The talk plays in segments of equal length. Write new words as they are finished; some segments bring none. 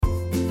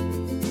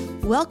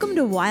Welcome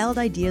to Wild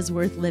Ideas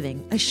Worth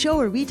Living, a show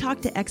where we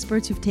talk to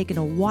experts who've taken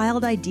a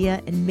wild idea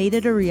and made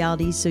it a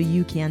reality so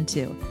you can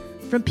too.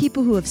 From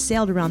people who have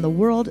sailed around the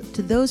world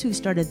to those who've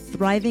started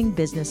thriving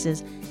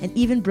businesses and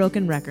even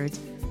broken records,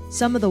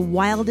 some of the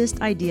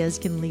wildest ideas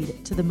can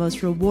lead to the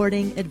most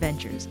rewarding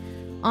adventures.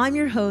 I'm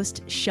your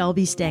host,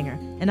 Shelby Stanger,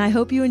 and I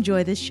hope you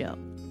enjoy this show.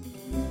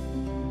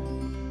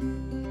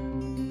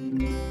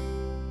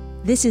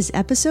 This is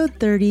episode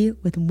 30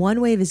 with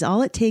One Wave is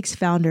All It Takes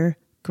founder,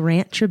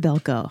 Grant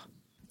Trebilco.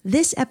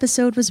 This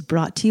episode was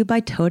brought to you by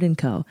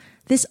Trebilco,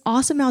 this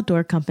awesome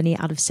outdoor company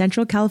out of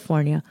Central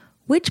California,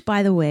 which,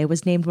 by the way,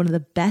 was named one of the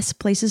best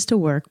places to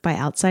work by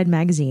Outside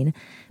Magazine,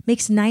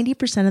 makes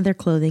 90% of their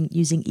clothing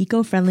using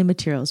eco-friendly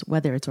materials,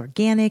 whether it's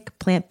organic,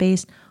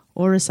 plant-based,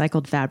 or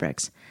recycled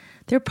fabrics.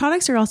 Their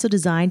products are also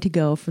designed to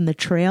go from the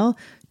trail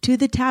to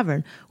the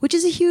tavern, which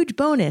is a huge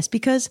bonus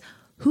because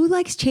who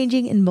likes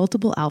changing in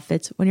multiple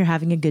outfits when you're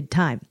having a good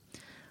time?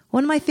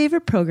 One of my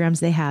favorite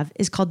programs they have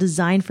is called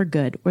Design for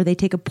Good, where they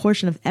take a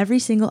portion of every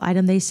single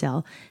item they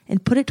sell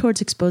and put it towards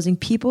exposing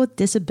people with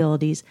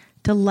disabilities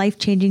to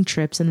life-changing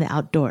trips in the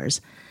outdoors.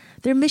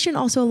 Their mission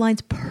also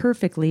aligns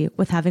perfectly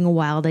with having a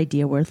wild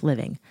idea worth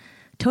living.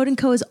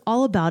 Trebilco is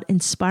all about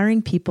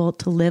inspiring people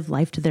to live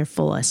life to their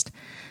fullest.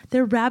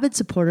 They're rabid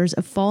supporters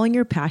of following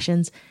your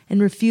passions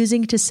and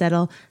refusing to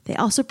settle. They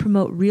also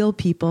promote real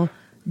people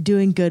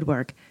doing good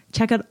work.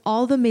 Check out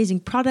all the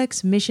amazing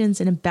products, missions,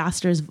 and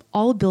ambassadors of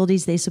all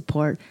abilities they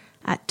support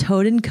at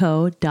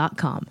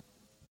toadandco.com.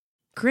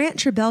 Grant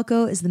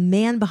Trebilco is the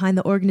man behind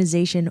the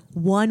organization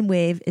One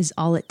Wave is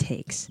All It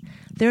Takes.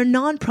 They're a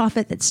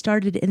nonprofit that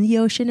started in the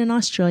ocean in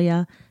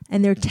Australia,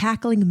 and they're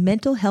tackling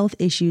mental health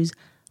issues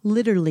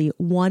literally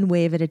one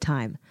wave at a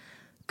time.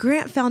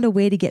 Grant found a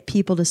way to get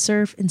people to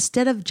surf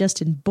instead of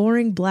just in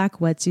boring black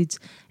wetsuits,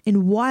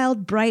 in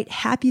wild, bright,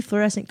 happy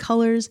fluorescent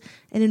colors,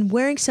 and in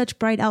wearing such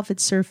bright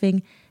outfits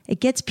surfing. It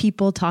gets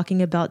people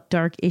talking about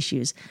dark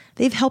issues.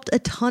 They've helped a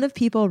ton of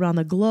people around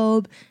the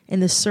globe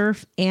in the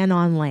surf and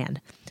on land.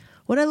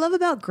 What I love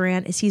about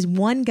Grant is he's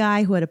one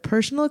guy who had a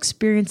personal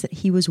experience that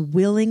he was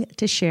willing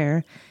to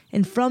share,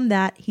 and from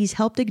that, he's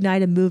helped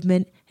ignite a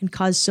movement and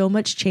cause so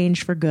much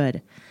change for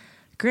good.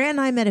 Grant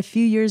and I met a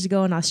few years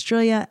ago in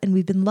Australia, and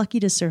we've been lucky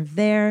to surf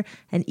there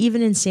and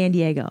even in San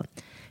Diego.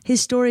 His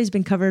story has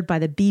been covered by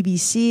the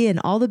BBC and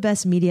all the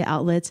best media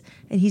outlets,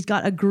 and he's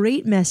got a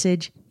great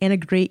message and a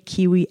great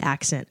Kiwi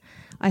accent.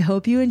 I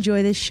hope you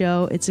enjoy this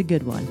show. It's a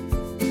good one.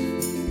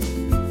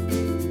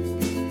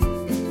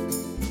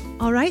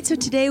 All right, so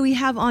today we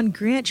have on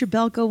Grant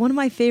Trebilco, one of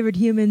my favorite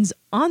humans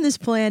on this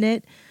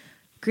planet.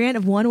 Grant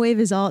of One Wave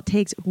is All It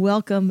Takes.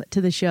 Welcome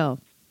to the show.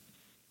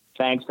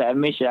 Thanks for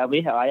having me,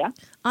 Shelby. How are you?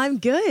 I'm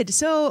good.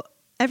 So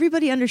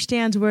everybody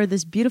understands where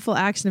this beautiful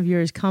accent of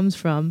yours comes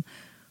from.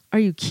 Are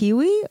you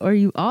Kiwi or are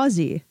you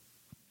Aussie?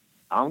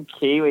 I'm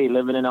Kiwi,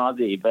 living in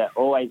Aussie, but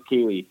always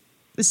Kiwi.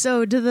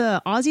 So do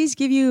the Aussies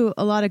give you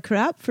a lot of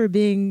crap for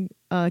being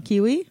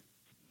Kiwi?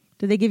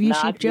 Do they give you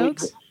sheep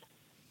jokes?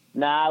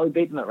 We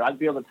beat them at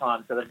rugby all the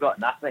time, so they've got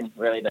nothing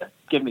really to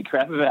give me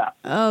crap about.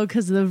 Oh,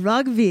 because of the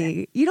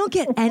rugby. You don't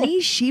get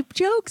any sheep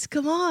jokes?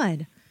 Come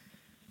on.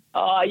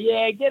 Oh,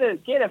 yeah, get a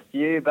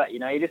few, but, you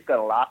just got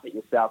to laugh at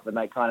yourself and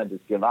they kind of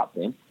just give up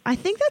then. I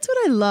think that's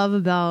what I love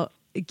about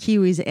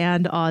Kiwis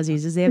and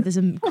Aussies is they have this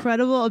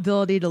incredible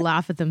ability to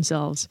laugh at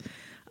themselves.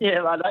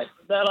 Yeah,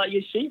 they're like,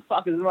 you sheep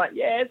fuckers. I'm like,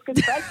 yeah, it's good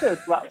practice.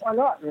 Like, why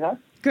not,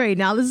 Great.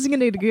 Now this is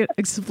going to get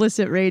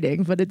explicit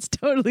rating, but it's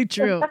totally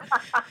true.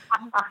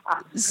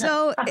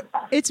 So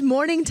it's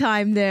morning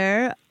time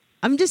there.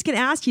 I'm just going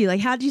to ask you,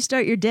 how did you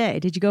start your day?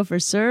 Did you go for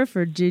a surf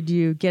or did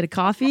you get a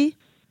coffee?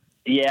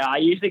 Yeah, I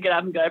usually get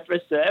up and go for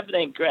a surf and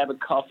then grab a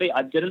coffee.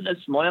 I didn't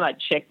this morning. I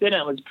checked it and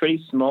it was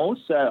pretty small,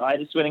 so I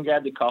just went and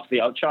grabbed a coffee.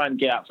 I'll try and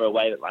get out for a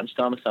wave at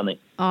lunchtime or something.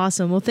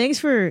 Awesome. Well, thanks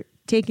for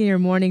taking your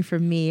morning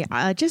from me.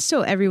 Just so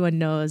everyone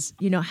knows,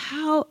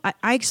 how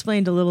I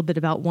explained a little bit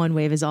about One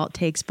Wave is All It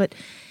Takes, but,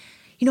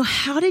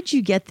 how did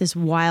you get this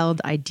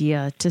wild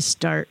idea to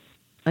start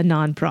a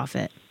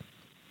nonprofit?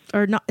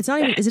 Or not? It's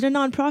not even, is it a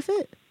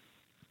nonprofit?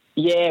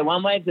 Yeah,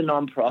 One Wave's a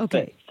nonprofit.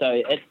 Okay.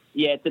 So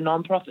it's a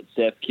non-profit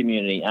surf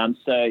community.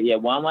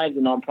 One Wave's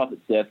a non-profit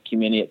surf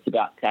community. It's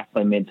about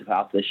tackling mental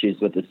health issues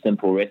with a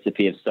simple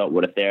recipe of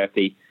saltwater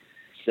therapy,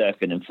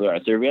 surfing, and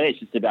fluoro. So really, it's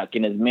just about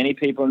getting as many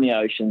people in the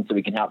ocean so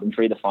we can help them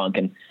free the funk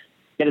and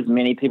get as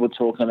many people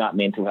talking about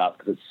mental health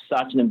because it's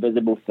such an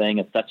invisible thing.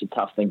 It's such a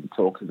tough thing to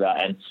talk about.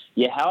 And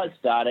how it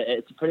started,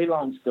 it's a pretty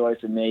long story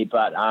for me,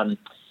 but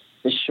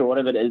the short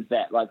of it is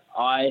that,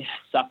 I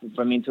suffered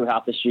from mental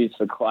health issues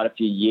for quite a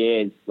few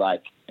years,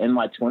 in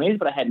my 20s,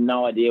 but I had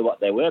no idea what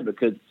they were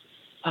because,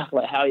 how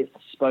are you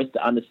supposed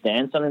to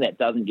understand something that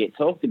doesn't get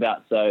talked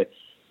about? So,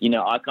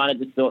 I kind of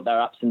just thought there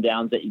are ups and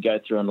downs that you go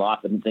through in life.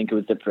 I didn't think it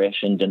was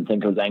depression, didn't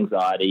think it was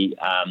anxiety.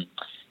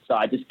 So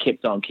I just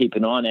kept on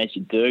keeping on as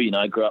you do.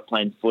 I grew up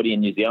playing footy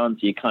in New Zealand,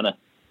 so you kind of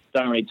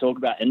don't really talk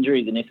about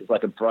injuries unless it's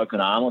like a broken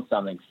arm or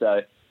something.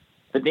 So,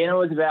 but then it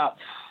was about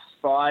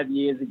 5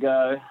 years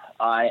ago,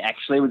 I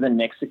actually was in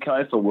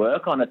Mexico for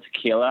work on a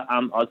tequila. I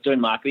was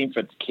doing marketing for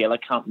a tequila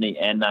company,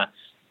 and it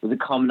was a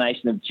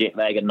combination of jet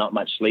lag and not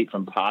much sleep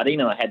from partying,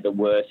 and I had the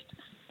worst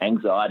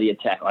anxiety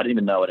attack. I didn't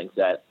even know what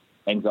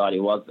anxiety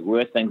was. The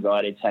worst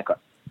anxiety attack I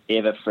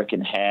ever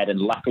freaking had,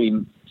 and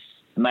luckily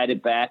made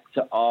it back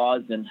to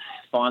Oz and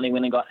finally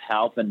went and got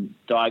help and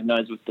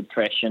diagnosed with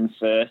depression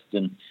first,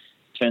 and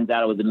turns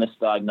out it was a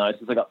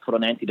misdiagnosis. I got put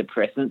on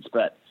antidepressants,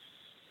 but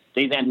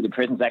these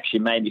antidepressants actually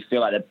made me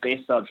feel like the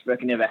best I've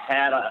freaking ever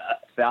had. I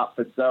felt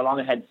for so long.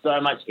 I had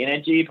so much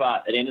energy,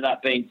 but it ended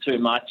up being too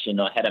much,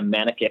 and I had a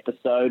manic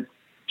episode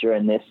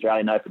during the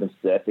Australian Open of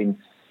surfing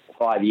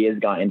 5 years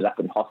ago. I ended up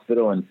in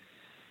hospital and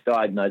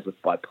diagnosed with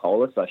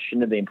bipolar, so I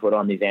shouldn't have been put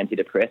on these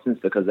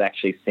antidepressants because it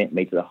actually sent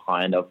me to the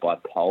high end of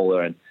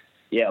bipolar. And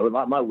yeah, it was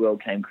like my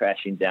world came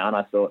crashing down.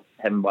 I thought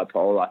having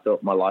bipolar, I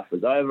thought my life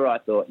was over. I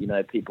thought,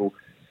 people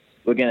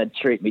were going to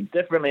treat me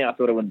differently. I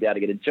thought I wouldn't be able to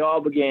get a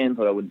job again.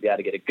 Thought I wouldn't be able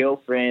to get a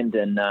girlfriend.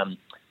 And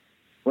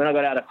when I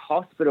got out of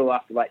hospital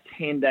after like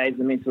 10 days of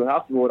mental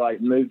health ward, I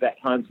moved back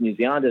home to New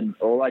Zealand, and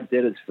all I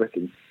did is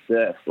freaking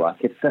surf. Like,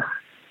 it's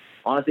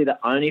honestly the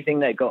only thing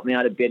that got me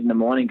out of bed in the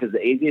morning, because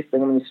the easiest thing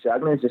when you're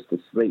struggling is just to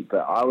sleep.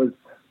 But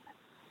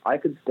I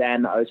could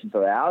stand the ocean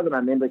for hours, and I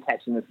remember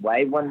catching this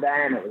wave one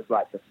day, and it was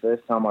like the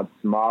first time I'd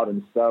smiled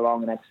in so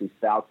long and actually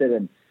felt it.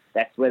 And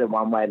that's where the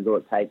one wave is all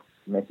it takes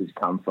message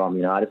come from.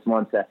 I just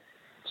want to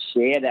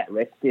share that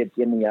recipe of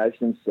getting in the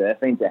ocean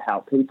surfing to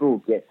help people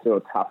get through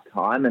a tough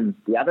time. And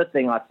the other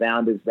thing I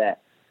found is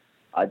that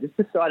I just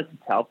decided to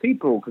tell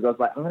people, because I was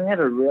like, I'm going to have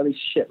a really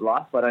shit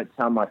life if I don't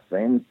tell my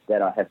friends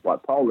that I have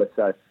bipolar.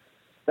 So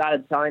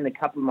started telling a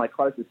couple of my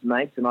closest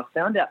mates, and I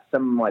found out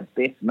some of my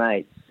best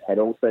mates had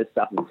also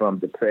suffered from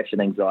depression,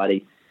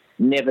 anxiety,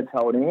 never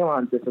told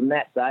anyone. So from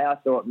that day, I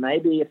thought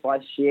maybe if I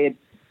shared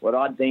what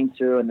I'd been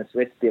through and this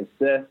recipe of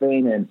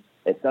surfing, and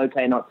it's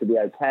okay not to be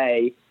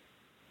okay,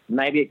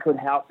 maybe it could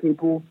help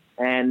people,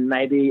 and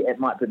maybe it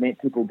might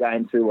prevent people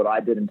going through what I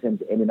did in terms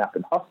of ending up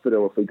in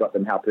hospital if we got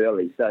them help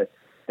early. So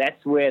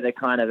that's where the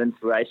kind of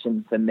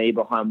inspiration for me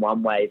behind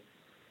One Wave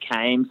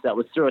came. So it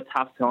was through a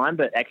tough time,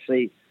 but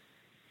actually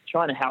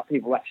trying to help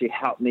people actually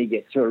helped me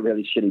get through a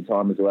really shitty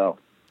time as well.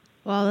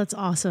 Wow, that's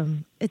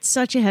awesome. It's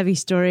such a heavy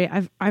story.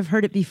 I've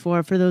heard it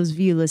before. For those of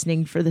you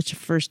listening for the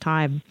first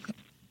time,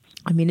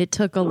 I mean, it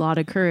took a lot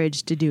of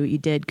courage to do what you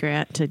did,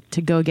 Grant,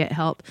 to go get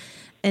help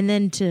and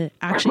then to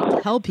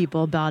actually tell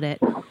people about it.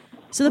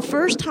 So the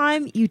first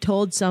time you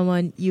told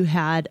someone you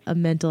had a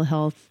mental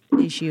health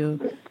issue,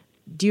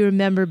 do you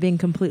remember being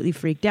completely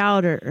freaked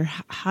out, or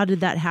how did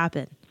that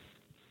happen?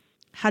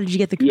 How did you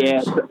get the courage?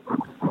 Yeah,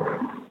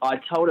 I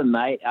told a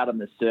mate out on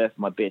the surf,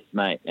 my best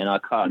mate, and I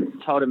kind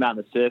of told him out on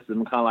the surf, and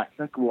I'm kind of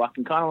like, well, I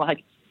can kind of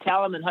like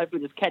tell him and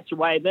hopefully just catch a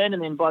wave in,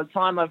 and then by the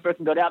time I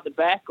freaking got out the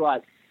back,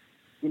 like,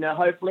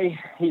 hopefully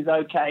he's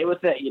okay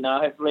with it,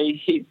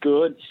 hopefully he's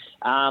good.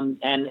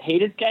 And he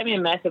just gave me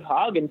a massive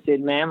hug and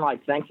said, man,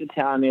 like, thanks for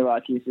telling me,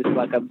 like, he's just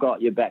like, I've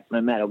got your back no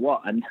matter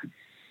what. And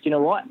you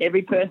know what?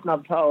 Every person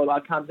I've told,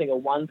 I can't think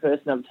of one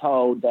person I've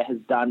told that has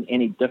done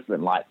any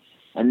different. Like,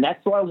 and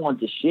that's what I want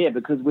to share,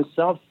 because we're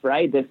so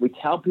afraid that if we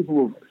tell people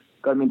we've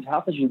got a mental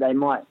health issue, they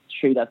might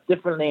treat us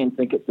differently and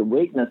think it's a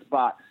weakness.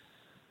 But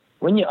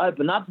when you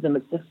open up to them,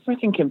 it's the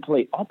freaking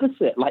complete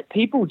opposite. Like,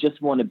 people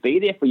just want to be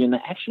there for you, and they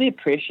actually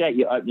appreciate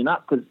you opening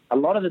up, because a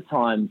lot of the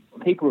time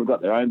people have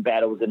got their own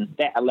battles, and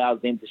that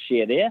allows them to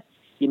share their,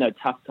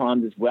 tough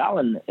times as well,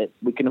 and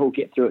we can all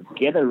get through it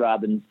together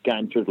rather than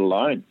going through it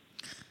alone.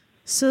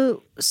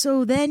 So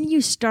then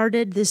you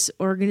started this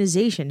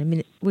organization, I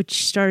mean,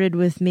 which started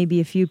with maybe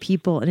a few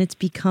people, and it's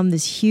become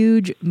this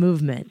huge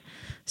movement.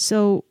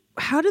 So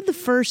how did the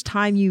first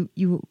time you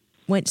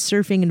went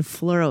surfing in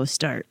fluoro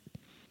start?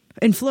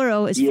 And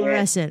fluoro is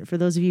fluorescent, for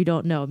those of you who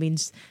don't know. It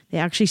means they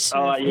actually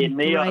surf in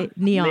bright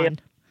neon.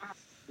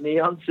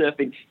 Neon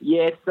surfing.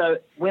 Yeah, so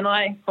when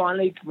I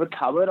finally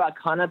recovered, I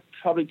kind of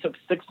probably took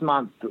 6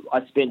 months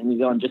I spent in New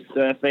Zealand just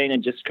surfing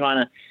and just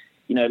trying to,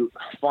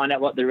 find out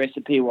what the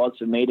recipe was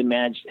for me to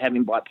manage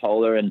having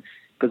bipolar, and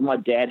because my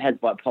dad has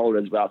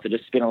bipolar as well, so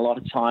just spent a lot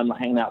of time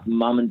hanging out with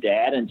mum and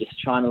dad and just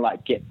trying to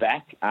get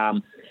back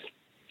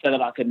so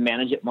that I could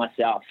manage it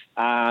myself.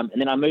 And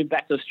then I moved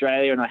back to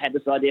Australia, and I had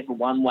this idea for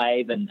One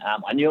Wave, and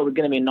I knew it was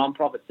going to be a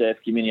non-profit surf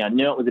community. I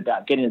knew it was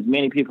about getting as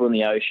many people in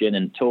the ocean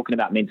and talking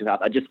about mental health.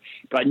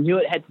 But I knew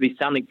it had to be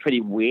something pretty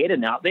weird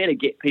and out there to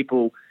get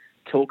people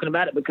talking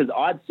about it, because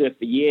I'd surfed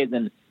for years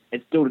and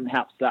it still didn't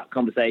help start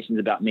conversations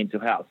about mental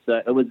health. So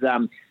it was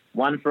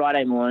one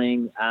Friday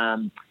morning,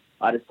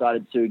 I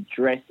decided to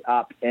dress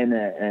up in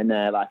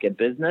a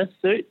business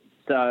suit.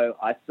 So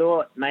I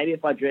thought maybe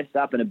if I dressed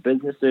up in a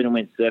business suit and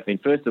went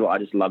surfing, first of all, I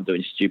just love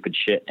doing stupid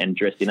shit and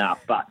dressing up.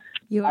 But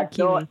I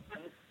thought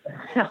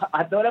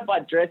if I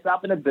dress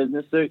up in a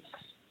business suit,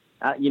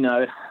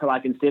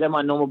 instead of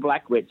my normal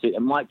black wetsuit,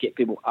 it might get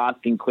people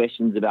asking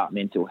questions about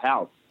mental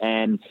health.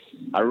 And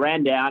I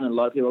ran down, and a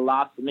lot of people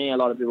laughed at me. A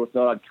lot of people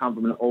thought I'd come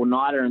from an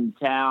all-nighter in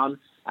town.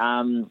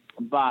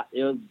 But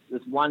it was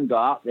this one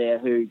guy up there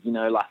who,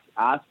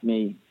 asked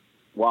me,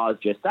 while I was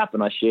dressed up,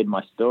 and I shared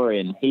my story,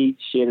 and he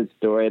shared his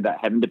story about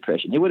having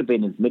depression. He would have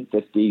been in his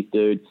mid-50s,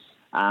 dude.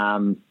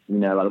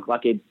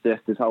 Like he'd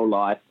surfed his whole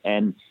life,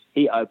 and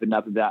he opened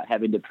up about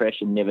having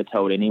depression, never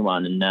told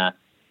anyone. And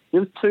there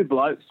was two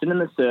blokes sitting in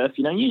the surf.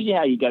 Usually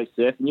how you go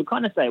surfing, you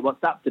kind of say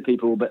what's up to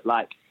people, but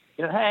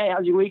hey,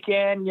 how's your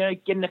weekend?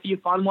 Getting a few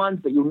fun ones,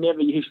 but you'll never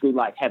usually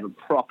have a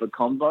proper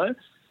convo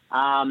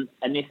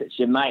unless it's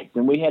your mates.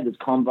 And we had this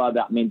convo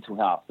about mental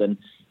health, and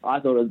I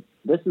thought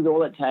this is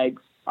all it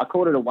takes. I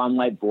called it a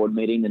one-way board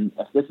meeting, and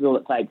if this is all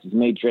it takes is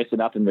me dressing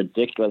up in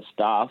ridiculous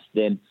stuff,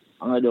 then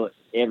I'm going to do it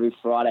every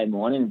Friday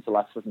morning until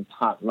I fucking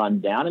can't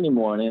run down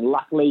anymore. And then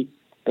luckily,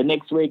 the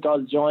next week I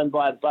was joined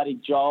by a buddy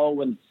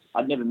Joel, and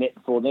I'd never met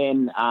before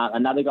then,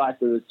 another guy, so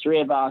there was 3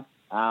 of us,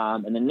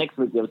 and then next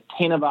week there was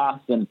 10 of us,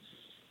 and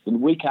the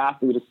week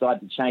after we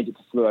decided to change it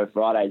to Fluoro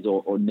Fridays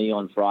or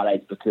Neon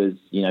Fridays because,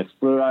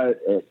 fluoro,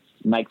 it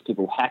makes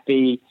people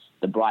happy,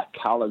 the bright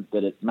colours,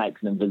 but it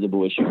makes an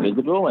invisible issue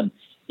visible. And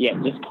yeah,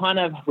 just kind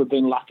of, we've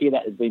been lucky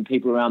that there's been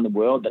people around the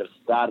world that have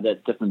started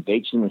at different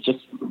beaches and it's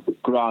just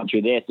grown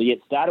through there. So yeah,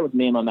 it started with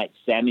me and my mate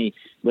Sammy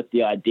with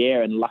the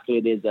idea, and luckily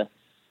there's a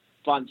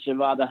bunch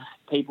of other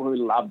people who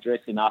love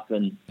dressing up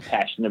and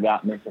passionate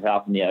about mental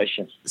health in the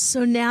ocean.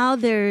 So now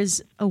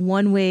there's a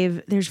One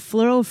Wave, there's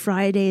Fluoro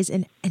Fridays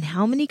in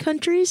how many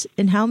countries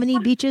and how many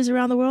beaches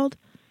around the world?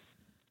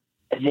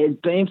 There's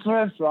been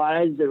Fluoro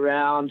Fridays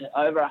around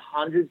over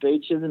 100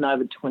 beaches in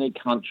over 20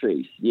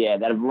 countries. Yeah,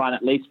 that have run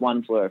at least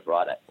one Fluoro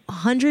Friday.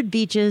 100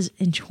 beaches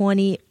in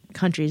 20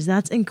 countries.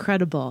 That's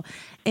incredible.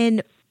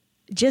 And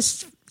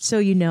just so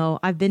you know,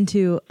 I've been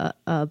to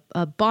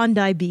a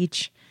Bondi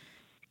Beach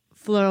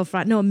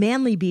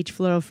Manly Beach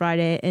Fluoro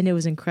Friday, and it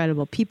was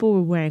incredible. People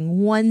were wearing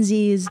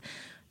onesies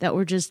that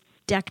were just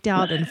decked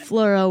out in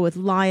fluoro with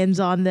lions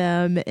on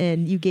them,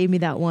 and you gave me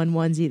that one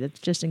onesie that's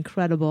just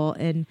incredible.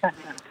 And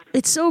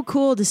it's so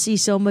cool to see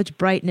so much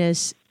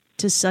brightness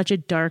to such a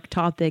dark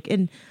topic.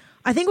 And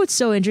I think what's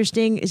so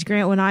interesting is,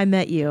 Grant, when I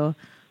met you,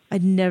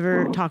 I'd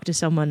never talked to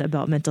someone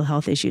about mental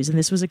health issues, and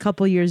this was a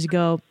couple years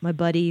ago. My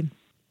buddy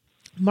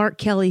Mark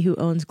Kelly, who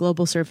owns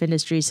Global Surf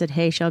Industries, said,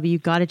 "Hey, Shelby,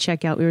 you've got to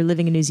check out." We were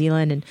living in New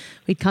Zealand, and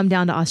we'd come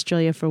down to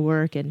Australia for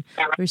work, and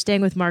we were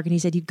staying with Mark, and he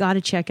said, "You've got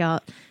to check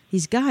out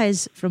these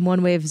guys from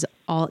One Wave's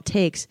All It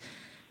Takes."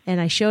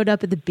 And I showed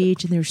up at the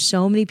beach, and there were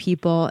so many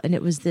people, and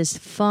it was this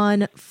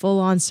fun,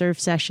 full-on surf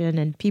session,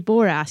 and people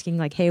were asking,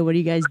 hey, what are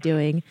you guys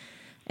doing?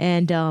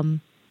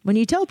 And when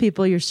you tell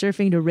people you're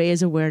surfing to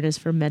raise awareness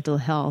for mental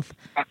health,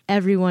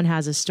 everyone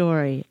has a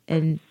story.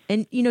 And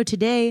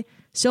today,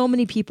 so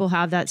many people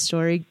have that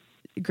story,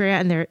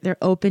 Grant, and they're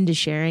open to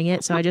sharing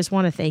it. So I just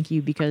want to thank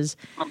you because,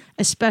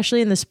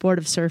 especially in the sport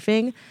of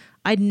surfing,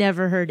 I'd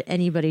never heard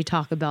anybody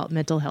talk about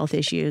mental health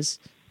issues,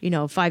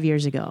 5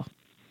 years ago.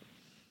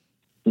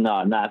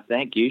 No,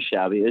 thank you,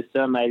 Shelby. It's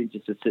so amazing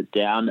just to sit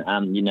down,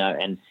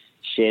 and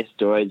share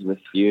stories with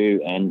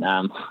you. And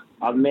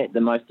I've met the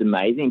most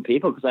amazing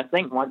people because I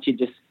think once you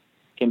just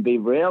can be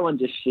real and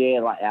just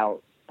share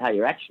how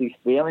you're actually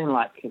feeling,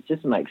 it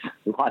just makes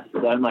life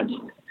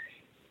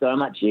so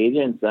much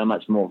easier and so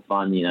much more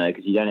fun,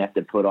 because you don't have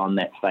to put on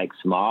that fake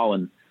smile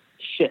and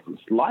shit.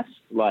 Life's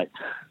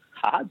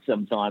hard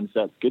sometimes,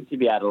 so it's good to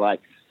be able to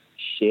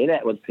share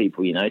that with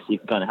people, so you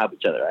can kind of help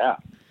each other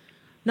out.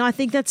 No, I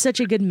think that's such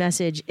a good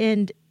message.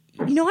 And,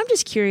 I'm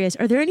just curious,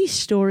 are there any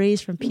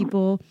stories from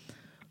people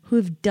who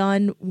have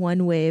done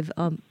One Wave?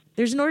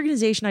 There's an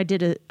organization I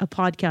did a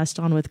podcast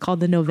on with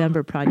called the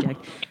November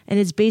Project. And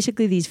it's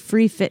basically these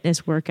free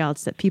fitness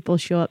workouts that people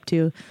show up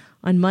to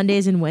on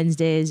Mondays and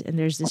Wednesdays. And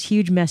there's this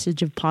huge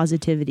message of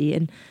positivity.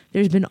 And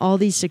there's been all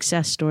these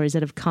success stories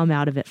that have come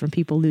out of it, from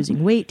people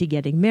losing weight to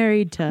getting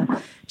married to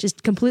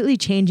just completely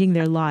changing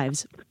their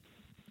lives.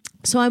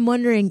 So I'm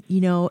wondering,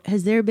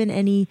 has there been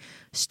any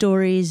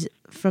stories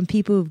from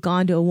people who've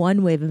gone to a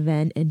One Wave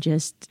event and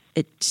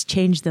it's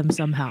changed them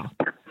somehow?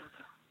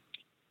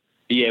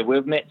 Yeah,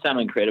 we've met some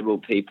incredible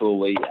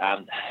people. There's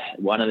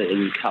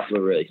a couple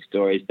of really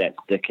stories that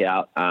stick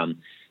out.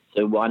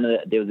 There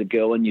was a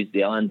girl in New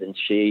Zealand, and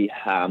she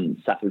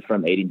suffered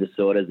from eating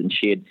disorders, and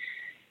she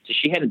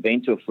hadn't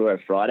been to a Fluoro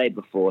Friday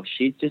before.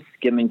 She's just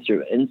skimming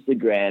through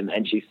Instagram,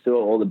 and she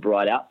saw all the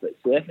bright outfits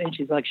surfing, and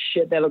she's like,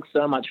 shit, that looks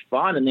so much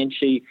fun. And then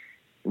she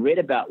read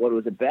about what it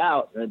was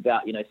about,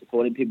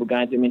 supporting people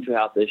going through mental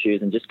health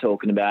issues and just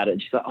talking about it.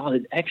 And she's like, oh,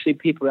 there's actually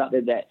people out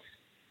there that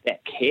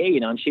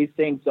care, and she's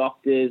seen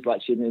doctors,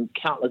 she's seen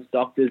countless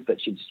doctors,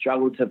 but she'd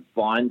struggled to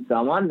find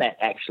someone that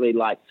actually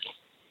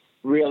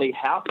really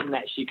helped and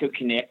that she could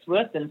connect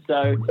with. And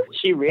so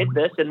she read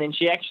this, and then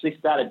she actually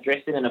started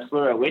dressing in a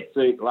fluoro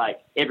wetsuit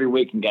every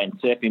week and going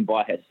surfing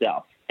by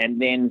herself. And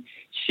then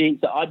so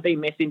I'd be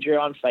messaging her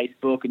on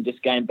Facebook and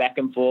just going back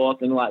and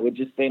forth, and we'd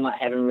just been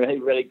having really,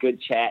 really good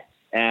chats.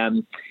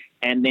 And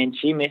then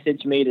she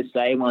messaged me to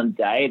say one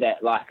day that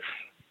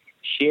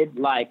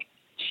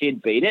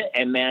she'd beat it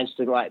and managed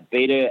to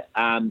beat her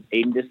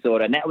eating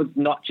disorder. And that was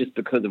not just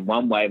because of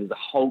One Wave, it was a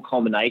whole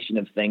combination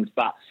of things,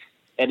 but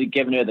it had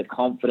given her the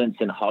confidence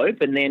and hope.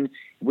 And then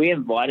we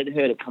invited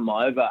her to come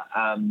over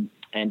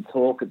and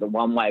talk at the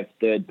One Wave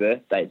third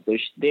birthday. So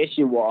there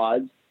she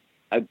was,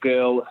 a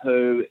girl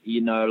who,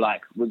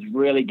 was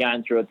really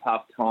going through a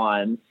tough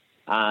time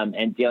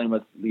and dealing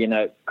with,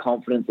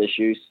 confidence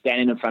issues,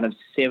 standing in front of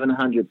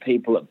 700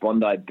 people at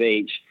Bondi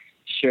Beach,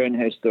 sharing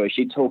her story.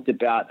 She talked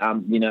about,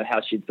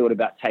 how she thought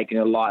about taking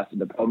her life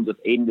and the problems with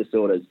eating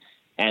disorders,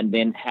 and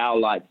then how,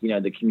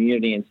 the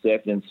community in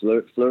surfing and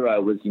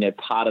fluoro was,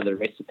 part of the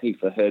recipe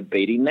for her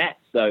beating that.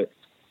 So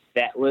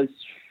that was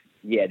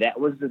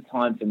the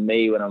time for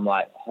me when I'm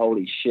like,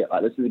 holy shit,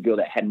 this is a girl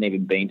that hadn't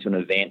even been to an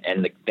event,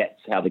 and that's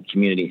how the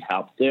community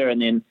helped her.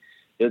 And then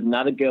there was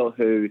another girl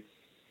who,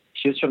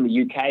 she was from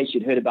the UK.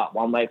 She'd heard about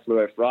One Way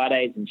Fluoro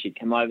Fridays, and she'd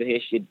come over here.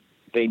 She'd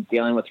been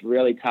dealing with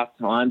really tough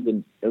times,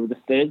 and it was a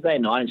Thursday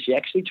night, and she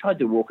actually tried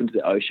to walk into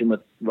the ocean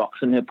with rocks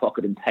in her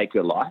pocket and take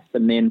her life.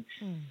 And then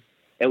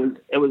it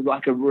was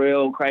like a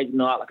real crazy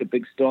night, like a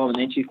big storm. And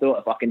then she thought,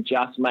 if I can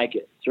just make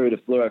it through to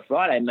Fluoro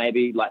Friday,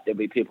 maybe there'll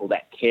be people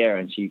that care.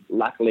 And she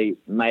luckily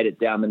made it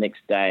down the next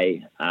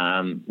day.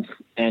 And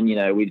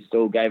we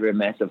still gave her a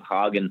massive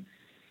hug. And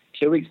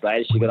 2 weeks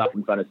later, she got up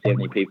in front of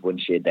 70 people and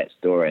shared that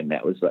story. And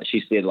that was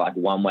she said,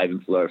 One Wave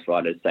and Fluoro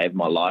Friday saved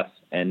my life.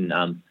 And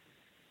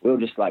we were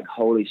just like,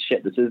 holy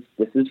shit, this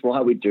is why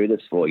we do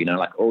this for,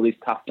 all these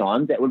tough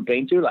times that we've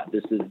been through.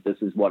 This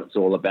is what it's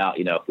all about.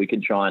 If we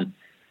can try and,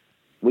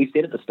 we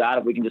said at the start,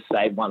 if we can just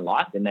save one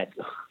life, then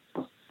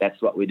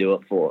that's what we do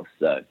it for.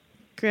 So,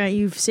 Grant,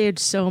 you've saved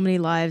so many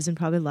lives, and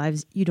probably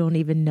lives you don't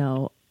even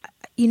know.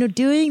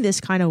 Doing this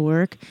kind of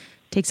work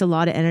takes a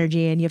lot of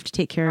energy, and you have to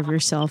take care of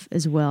yourself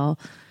as well.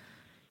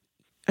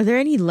 Are there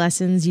any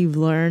lessons you've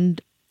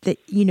learned that,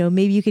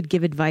 maybe you could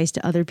give advice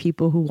to other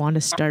people who want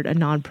to start a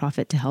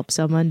nonprofit to help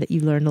someone that you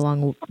learned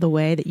along the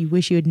way that you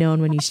wish you had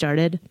known when you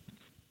started?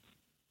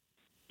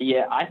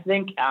 Yeah, I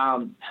think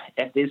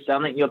if there's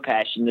something you're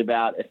passionate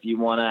about, if you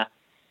want to,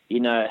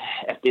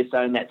 if there's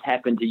something that's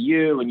happened to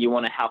you and you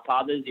want to help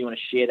others, you want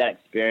to share that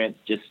experience,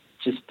 just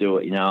do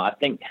it. I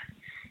think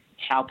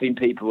helping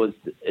people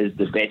is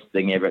the best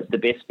thing ever. It's the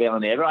best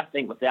feeling ever. I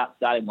think without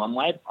starting One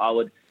Wave,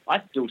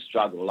 I still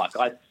struggle.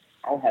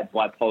 I'll have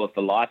bipolar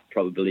for life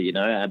probably,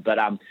 but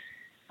I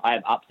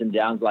have ups and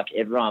downs like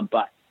everyone.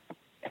 But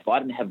if I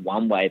didn't have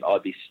One Wave, I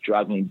would be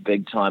struggling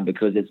big time,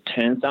 because it's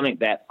turned something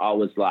that I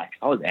was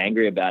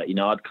angry about.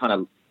 I'd kind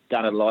of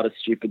done a lot of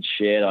stupid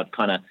shit. I'd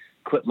kind of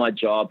quit my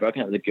job,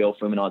 broken up with a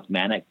girlfriend when I was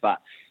manic. But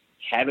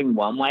having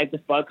One Wave to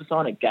focus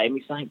on, it gave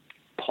me something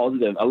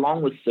positive.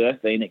 Along with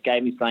surfing, it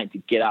gave me something to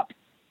get up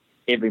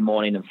every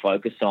morning and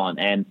focus on.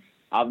 And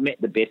I've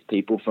met the best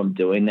people from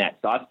doing that.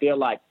 So I feel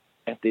like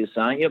if there's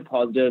something you're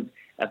positive,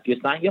 if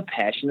there's something you're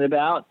passionate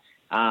about,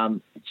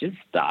 just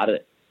start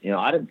it.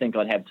 I didn't think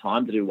I'd have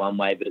time to do One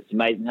Way, but it's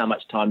amazing how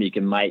much time you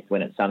can make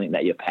when it's something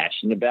that you're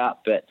passionate about.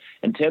 But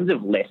in terms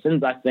of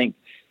lessons, I think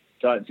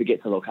don't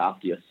forget to look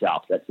after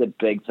yourself. That's the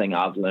big thing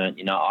I've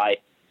learned. I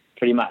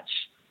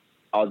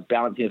was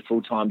balancing a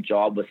full-time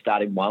job with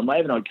starting One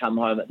Wave, and I'd come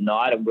home at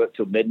night and work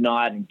till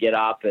midnight and get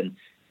up. And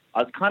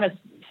I was kind of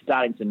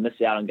starting to miss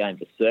out on going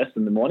for surfs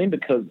in the morning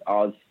because I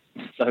was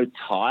so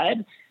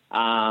tired.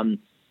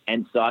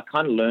 And so I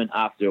kind of learned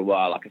after a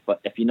while,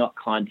 if you're not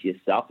kind to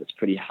yourself, it's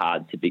pretty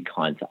hard to be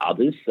kind to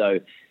others. So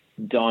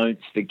don't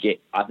forget.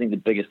 I think the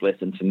biggest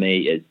lesson for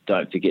me is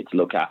don't forget to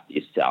look after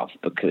yourself,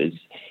 because,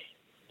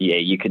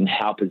 you can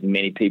help as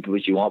many people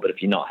as you want, but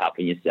if you're not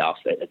helping yourself,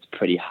 it's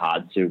pretty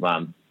hard to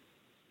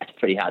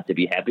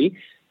be happy.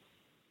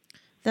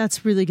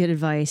 That's really good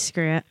advice,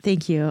 Grant.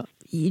 Thank you.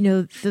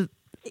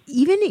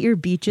 Even at your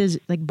beaches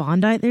like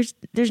Bondi,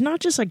 there's not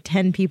just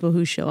 10 people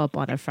who show up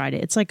on a Friday.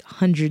 It's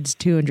hundreds,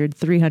 200,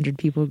 300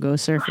 people go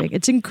surfing.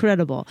 It's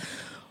incredible.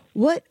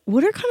 What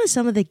are kind of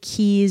some of the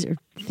keys or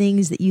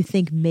things that you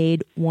think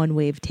made One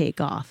Wave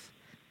take off?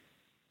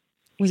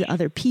 Was it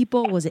other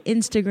people? Was it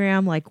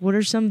Instagram? What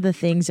are some of the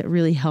things that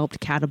really helped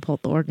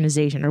catapult the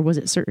organization? Or was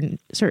it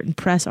certain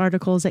press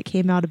articles that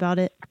came out about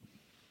it?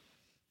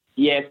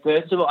 Yeah,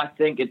 first of all, I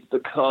think it's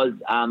because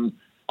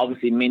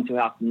obviously mental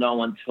health,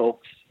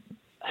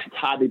 it's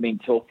hardly been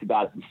talked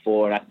about it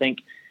before. And I think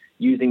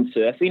using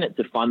surfing, it's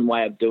a fun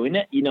way of doing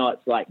it.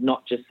 It's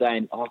not just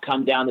saying,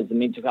 come down as a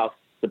mental health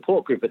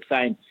support group. It's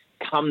saying,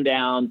 come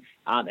down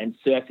and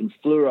surf in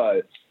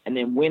fluoro. And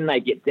then when they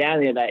get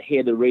down there, they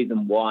hear the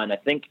reason why. And I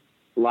think,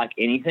 like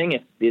anything,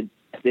 if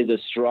there's a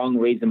strong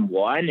reason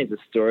why and there's a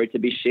story to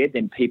be shared,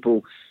 then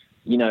people,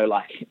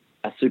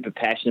 are super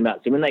passionate about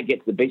it. So when they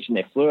get to the beach and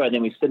they're fluoro,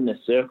 then we sit in a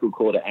circle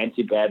called an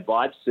anti-bad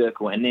vibes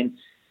circle. And then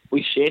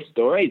we share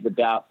stories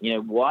about,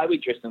 why we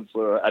dress in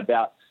fluoro,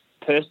 about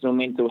personal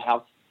mental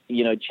health,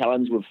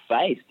 challenge we've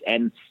faced.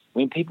 And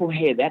when people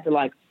hear that, they're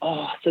like,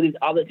 oh, so there's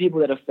other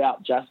people that have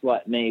felt just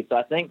like me. So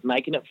I think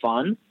making it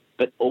fun,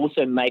 but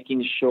also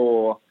making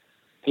sure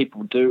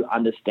people do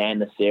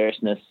understand the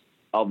seriousness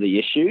of the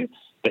issue,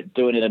 but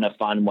doing it in a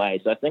fun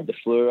way. So I think the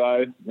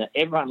fluoro,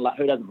 everyone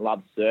who doesn't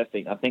love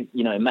surfing, I think,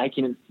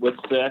 making it with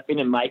surfing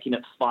and making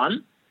it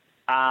fun,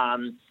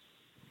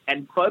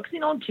 and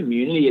focusing on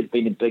community has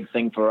been a big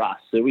thing for us.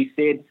 So we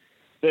said,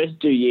 first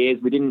 2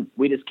 years,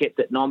 we just kept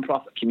it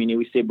non-profit community.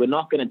 We said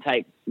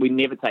we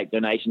never take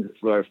donations at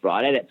Flora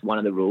Friday. That's one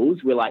of the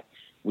rules.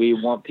 We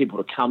want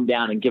people to come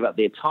down and give up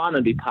their time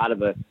and be part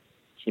of a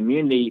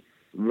community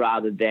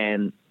rather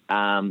than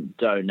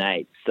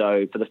donate.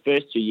 So for the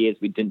first 2 years,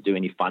 we didn't do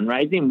any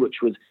fundraising,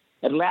 which was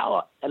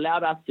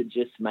allowed us to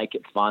just make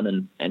it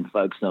fun and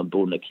focus on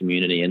building a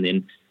community. And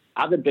then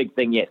other big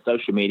thing,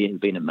 social media has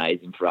been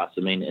amazing for us.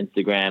 I mean,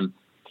 Instagram,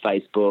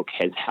 Facebook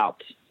has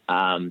helped.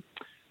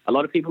 A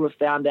lot of people have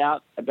found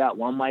out about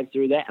One Wave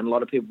through that, and a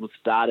lot of people have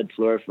started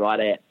Flora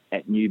Friday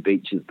at new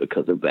beaches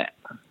because of that.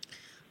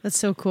 That's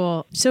so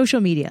cool. Social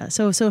media.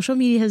 So social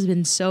media has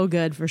been so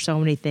good for so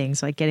many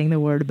things, like getting the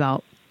word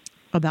about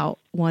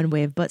One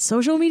Wave. But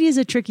social media is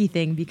a tricky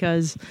thing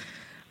because,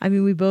 I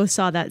mean, we both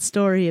saw that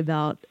story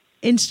about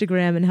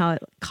Instagram and how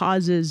it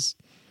causes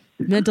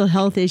mental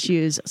health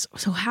issues.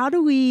 So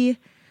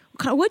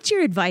what's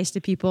your advice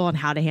to people on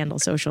how to handle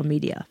social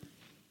media?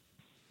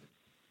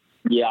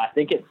 Yeah, I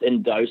think it's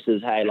in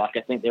doses. Hey, like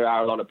I think there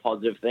are a lot of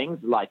positive things.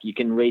 Like you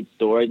can read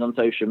stories on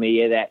social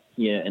media that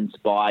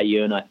inspire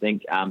you, and I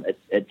think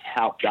it's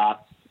helped us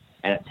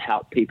and it's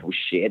helped people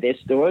share their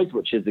stories,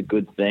 which is a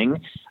good thing.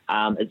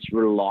 It's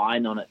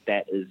relying on it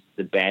that is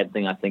the bad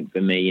thing. I think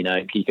for me,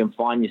 you can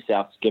find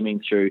yourself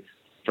skimming through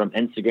from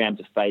Instagram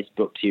to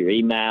Facebook to your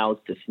emails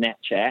to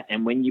Snapchat,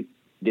 and when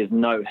there's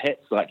no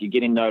hits, like you're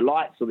getting no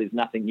likes or there's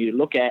nothing new to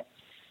look at,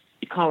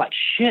 you're kind of like,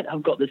 shit,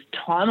 I've got this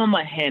time on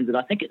my hands. And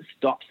I think it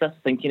stops us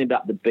thinking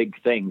about the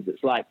big things.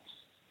 It's like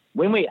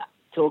when we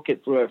talk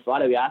at Flora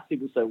Friday, we ask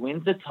people, so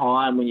when's the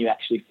time when you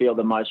actually feel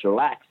the most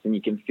relaxed and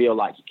you can feel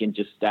like you can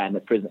just stay in the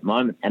present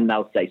moment? And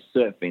they'll say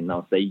surfing,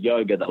 they'll say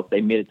yoga, they'll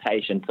say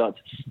meditation. So it's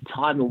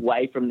time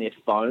away from their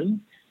phone.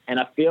 And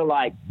I feel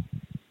like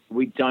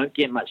we don't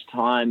get much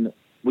time.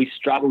 We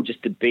struggle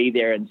just to be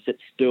there and sit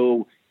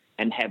still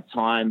and have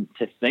time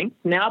to think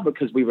now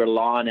because we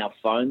rely on our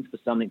phones for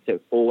something to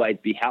always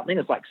be happening.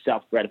 It's like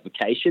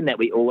self-gratification that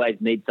we always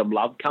need some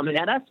love coming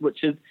at us,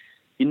 which is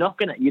you're not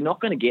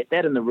gonna get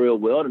that in the real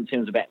world in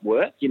terms of at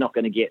work. You're not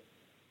going to get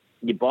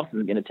your boss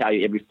isn't going to tell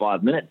you every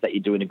 5 minutes that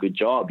you're doing a good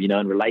job,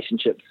 in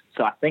relationships.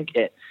 So I think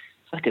it's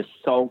like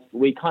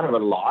we kind of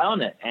rely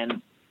on it,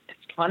 and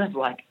it's kind of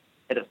like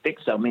it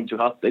affects our mental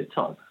health big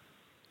time.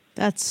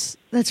 That's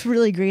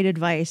really great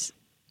advice.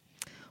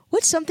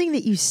 What's something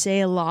that you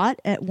say a lot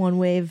at One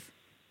Wave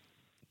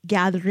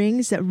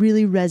gatherings that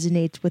really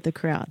resonates with the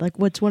crowd? Like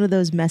what's one of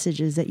those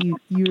messages that you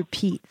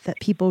repeat that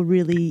people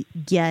really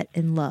get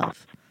and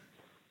love?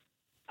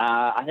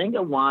 I think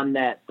the one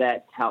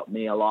that's helped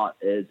me a lot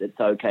is it's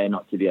okay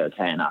not to be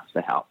okay and ask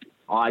for help.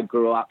 I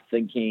grew up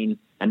thinking,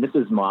 and this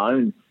is my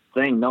own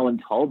thing, no one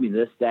told me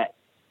this, that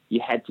you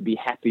had to be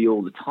happy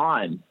all the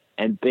time,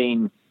 and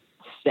being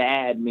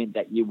sad meant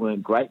that you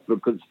weren't grateful,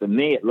 because for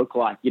me it looked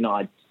like,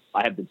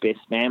 I have the best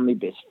family,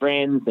 best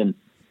friends, and,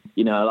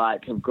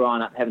 I've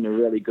grown up having a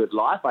really good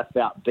life. I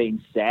felt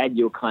being sad,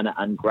 you're kind of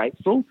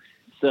ungrateful.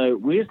 So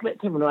we just let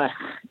people know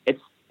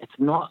it's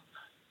not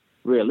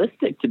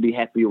realistic to be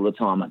happy all the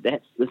time. Like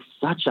that's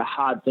such a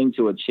hard thing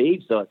to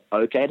achieve. So it's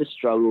okay to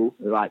struggle.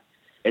 Like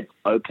it's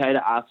okay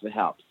to ask for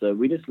help. So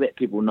we just let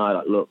people know,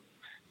 like, look,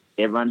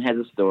 everyone has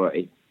a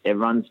story.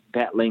 Everyone's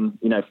battling,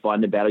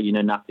 fighting a battle you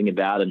know nothing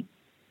about, and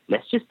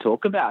let's just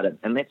talk about it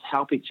and let's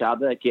help each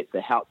other get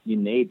the help you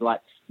need. Like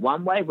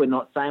One Wave, we're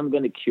not saying we're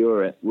going to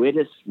cure it. We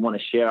just want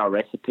to share our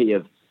recipe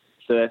of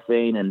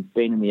surfing and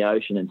being in the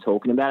ocean and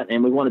talking about it.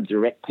 And we want to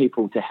direct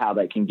people to how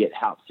they can get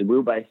help. So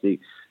we'll basically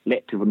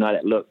let people know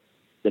that, look,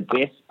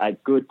 a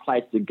good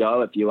place to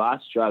go if you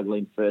are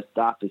struggling first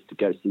up is to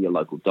go see your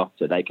local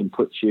doctor. They can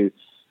put you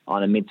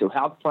on a mental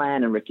health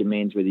plan and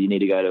recommend whether you need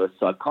to go to a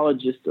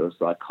psychologist or a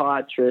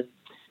psychiatrist.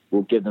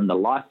 We'll give them the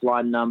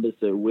lifeline numbers.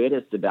 So we're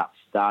just about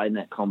starting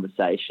that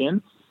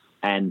conversation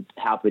and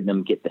helping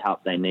them get the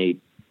help they need.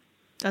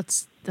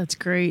 That's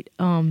great.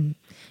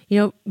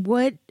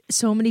 What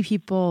so many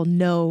people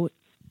know,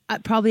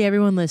 probably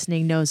everyone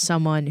listening knows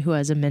someone who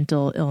has a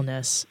mental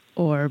illness,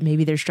 or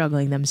maybe they're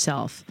struggling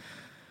themselves.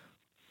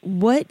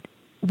 What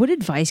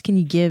advice can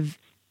you give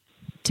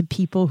to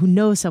people who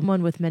know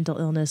someone with mental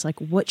illness? Like,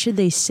 what should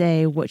they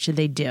say? What should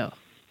they do?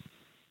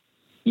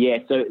 Yeah,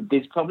 so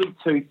there's probably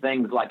two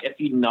things. Like if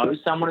you know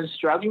someone is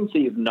struggling, so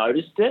you've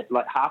noticed it,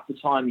 like a lot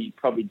of time you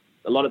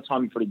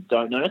probably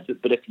don't notice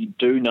it, but if you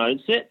do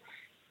notice it,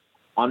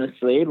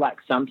 honestly, like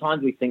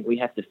sometimes we think we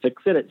have to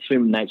fix it. It's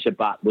human nature,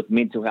 but with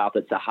mental health,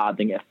 it's a hard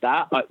thing. If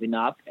they're opening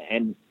up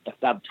and if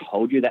they've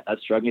told you that they're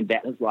struggling,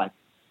 that is like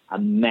a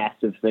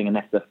massive thing, and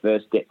that's the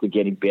first step to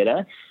getting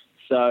better.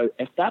 So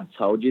if they've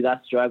told you they're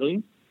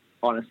struggling,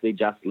 honestly,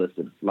 just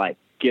listen. Like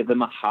give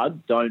them a hug.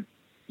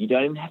 You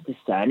don't even have to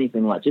say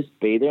anything. Like just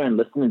be there and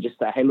listen and just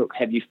say, hey, look,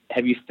 have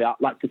you felt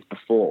like this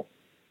before?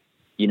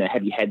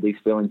 Have you had these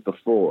feelings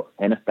before?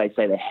 And if they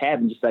say they have,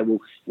 and just say, well,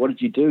 what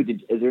did you do?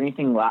 Is there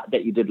anything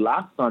that you did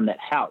last time that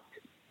helped?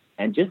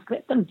 And just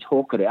let them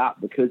talk it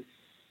out, because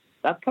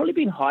they've probably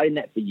been hiding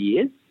that for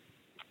years.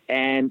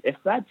 And if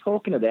they're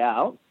talking it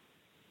out,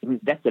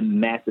 that's a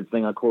massive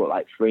thing. I call it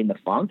like freeing the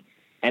funk.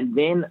 And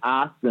then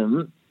ask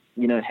them,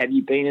 have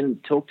you been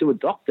and talked to a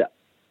doctor?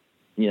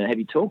 Have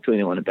you talked to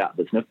anyone about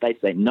this? And if they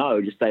say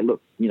no, just say,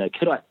 look,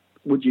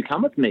 would you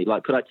come with me?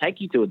 Like, could I take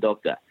you to a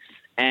doctor?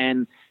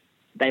 And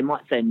they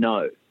might say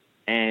no.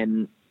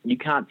 And you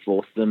can't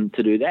force them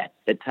to do that.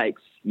 It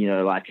takes,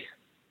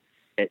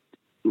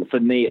 for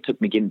me, it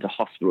took me getting to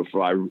hospital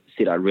before I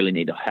said I really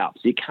need help.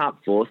 So you can't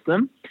force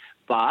them.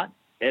 But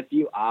if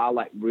you are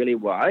like really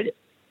worried,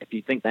 if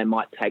you think they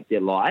might take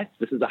their life,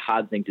 this is a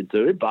hard thing to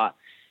do, but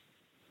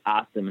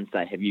ask them and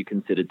say, have you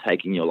considered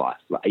taking your life?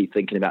 Like, are you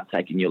thinking about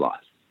taking your life?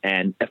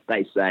 And if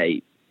they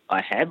say,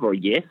 I have, or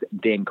yes,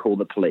 then call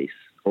the police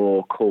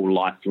or call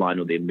Lifeline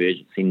or the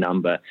emergency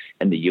number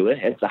in the US.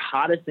 It's the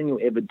hardest thing you'll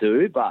ever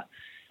do, but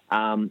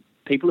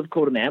people have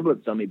called an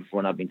ambulance on me before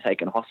and I've been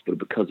taken to hospital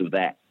because of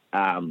that.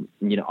 I didn't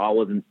say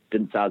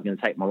I was going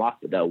to take my life,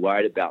 but they were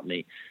worried about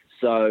me.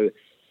 So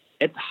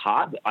it's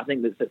hard. I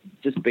think that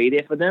just be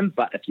there for them.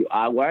 But if you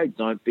are worried,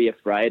 don't be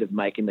afraid of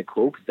making the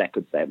call because that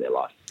could save their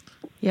life.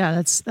 Yeah,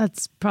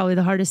 that's probably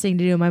the hardest thing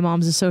to do. My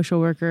mom's a social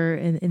worker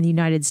in the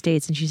United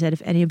States, and she said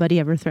if anybody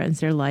ever threatens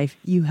their life,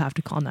 you have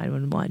to call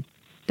 911.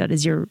 That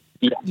is you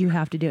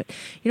have to do it.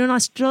 In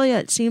Australia,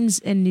 it seems,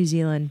 in New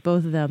Zealand,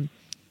 both of them,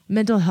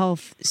 mental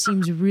health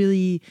seems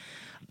really,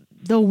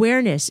 the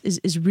awareness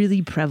is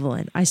really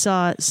prevalent. I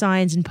saw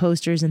signs and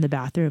posters in the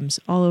bathrooms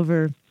all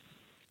over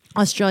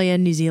Australia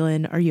and New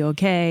Zealand. Are you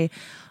okay?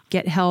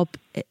 Get help.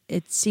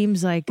 It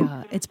seems like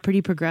it's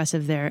pretty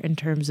progressive there in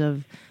terms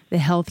of the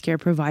healthcare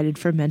provided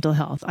for mental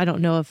health. I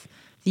don't know if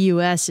the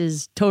U.S.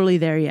 is totally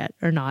there yet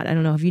or not. I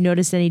don't know. Have you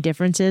noticed any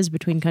differences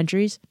between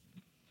countries?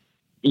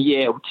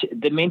 Yeah,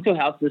 the mental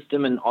health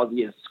system in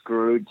Aussie is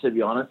screwed, to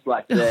be honest.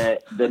 Like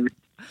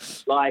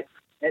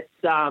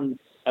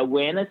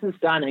awareness is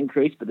starting to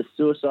increase, but the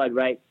suicide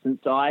rate since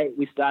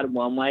we started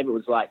One Wave, it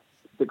was like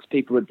 6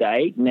 people a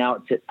day. Now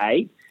it's at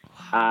 8.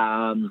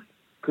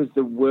 Because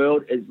the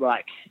world is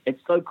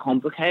it's so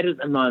complicated at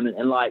the moment,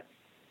 and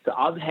so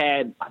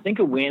I think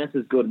awareness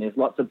is good and there's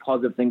lots of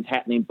positive things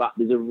happening, but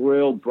there's a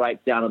real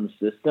breakdown in the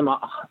system.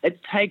 It's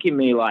taken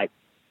me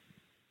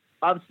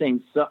I've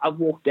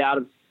walked out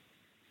of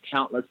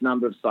countless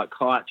number of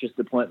psychiatrist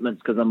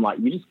appointments because I'm like,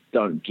 you just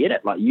don't get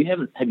it. Like,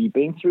 have you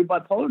been through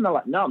bipolar? And they're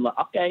like, no. I'm like,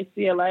 okay,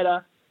 see you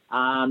later.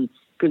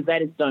 Because they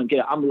just don't get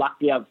it. I'm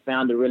lucky I've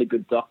found a really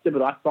good doctor,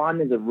 but I find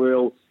there's a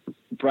real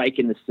break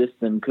in the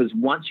system because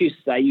once you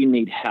say you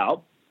need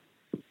help,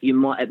 it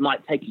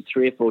might take you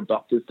 3 or 4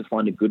 doctors to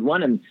find a good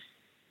one. And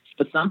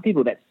for some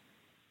people,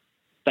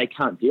 they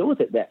can't deal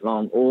with it that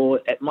long, or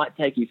it might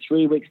take you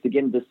 3 weeks to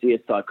get in to see a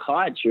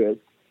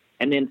psychiatrist.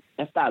 And then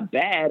if they're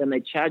bad and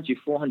they charge you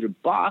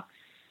 $400,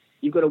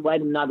 you've got to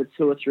wait another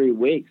 2 or 3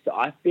 weeks. So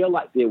I feel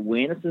like the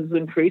awareness is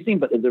increasing,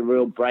 but there's a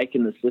real break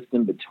in the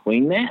system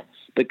between that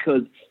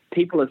because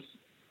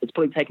it's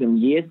probably taken them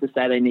years to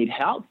say they need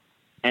help.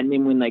 And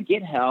then when they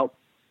get help,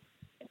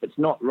 if it's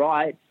not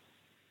right,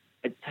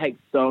 it takes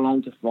so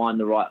long to find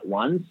the right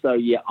one. So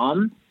yeah,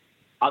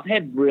 I've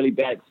had really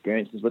bad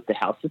experiences with the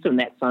health system.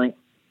 That's why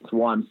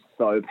I'm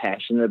so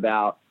passionate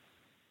about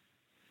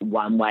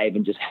One Wave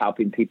and just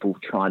helping people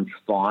try and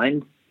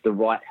find the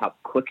right help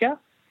quicker.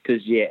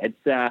 Because it's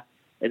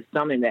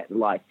something that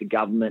the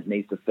government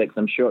needs to fix.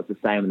 I'm sure it's the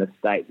same in the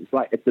States.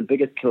 It's the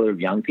biggest killer of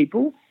young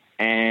people,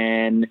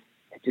 and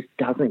it just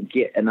doesn't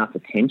get enough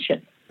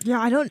attention. Yeah,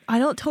 I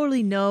don't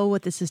totally know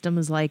what the system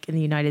is like in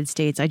the United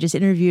States. I just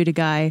interviewed a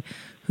guy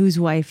whose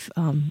wife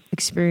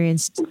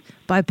experienced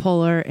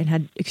bipolar and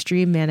had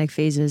extreme manic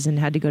phases and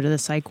had to go to the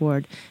psych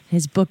ward.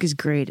 His book is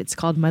great. It's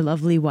called My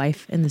Lovely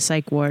Wife in the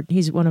Psych Ward.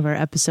 He's one of our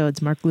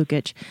episodes, Mark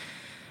Lukic.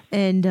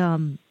 And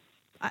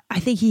I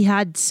think he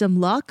had some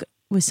luck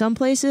with some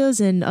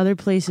places and other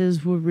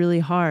places were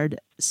really hard.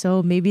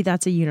 So maybe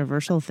that's a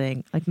universal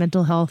thing. Like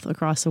mental health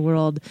across the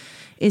world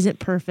isn't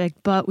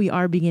perfect, but we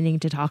are beginning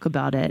to talk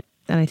about it.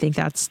 And I think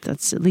that's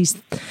at least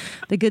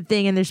the good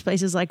thing. And there's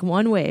places like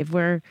One Wave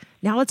where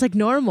now it's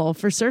normal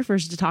for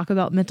surfers to talk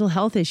about mental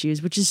health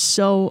issues, which is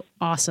so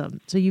awesome.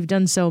 So you've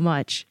done so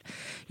much,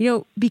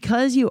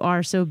 because you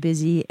are so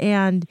busy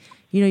and,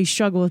 you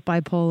struggle with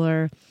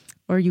bipolar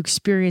or you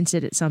experience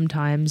it at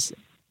sometimes.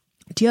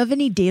 Do you have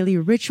any daily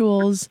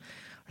rituals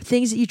or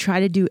things that you try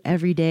to do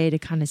every day to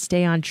kind of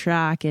stay on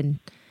track and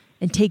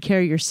take care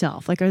of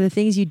yourself? Are there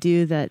things you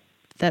do that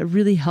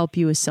really help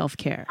you with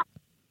self-care?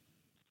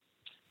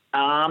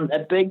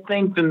 A big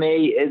thing for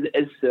me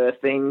is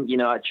surfing.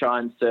 I try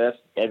and surf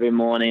every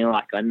morning.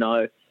 I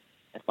know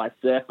if I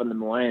surf in the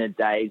morning, the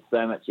day is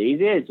so much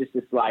easier. It's just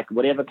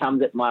whatever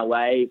comes my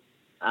way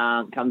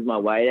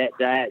that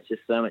day. It's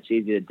just so much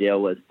easier to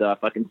deal with. So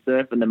if I can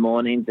surf in the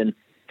mornings, and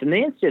for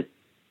me, it's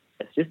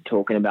just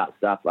talking about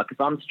stuff.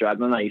 If I'm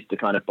struggling, I used to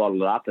kind of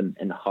bottle it up and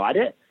hide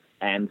it,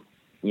 and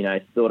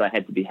thought I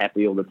had to be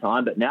happy all the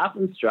time. But now if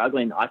I'm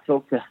struggling,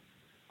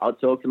 I'll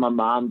talk to my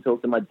mum,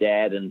 talk to my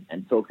dad,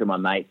 and talk to my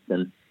mates.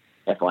 And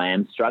if I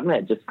am struggling,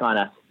 it just kind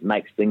of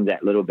makes things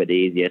that little bit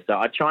easier. So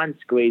I try and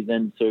squeeze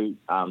into,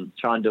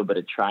 try and do a bit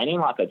of training.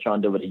 I try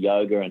and do a bit of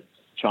yoga and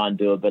try and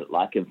do a bit of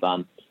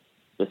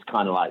just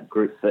kind of like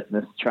group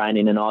fitness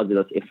training, and I was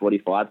at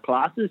F45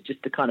 classes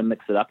just to kind of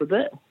mix it up a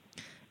bit.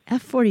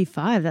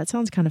 F45, that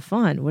sounds kind of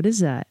fun. What is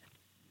that?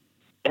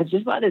 It's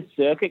just like this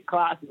circuit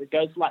class. It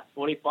goes for like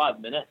 45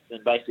 minutes,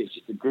 and basically it's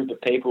just a group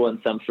of people and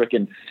some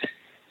kind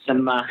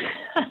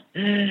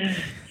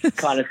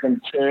of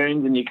some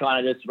tunes, and you're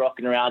kind of just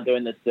rocking around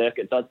doing the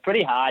circuit. So it's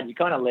pretty hard. You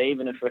kind of leave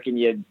in a freaking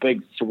your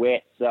big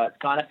sweat. So it's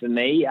kind of, for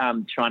me,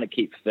 trying to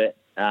keep fit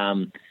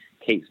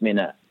keeps me in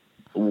a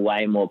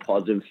way more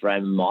positive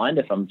frame of mind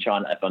if I'm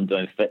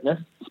doing fitness,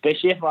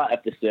 especially if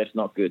the surf's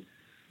not good.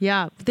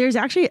 Yeah, there's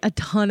actually a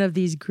ton of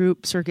these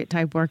group circuit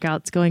type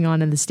workouts going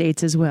on in the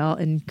States as well,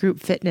 and group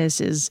fitness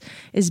is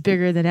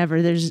bigger than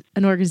ever. There's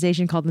an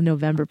organization called the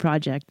November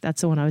Project. That's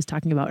the one I was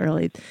talking about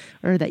earlier,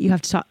 or that you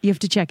have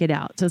to check it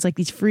out. So it's like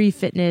these free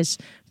fitness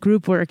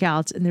group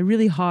workouts, and they're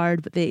really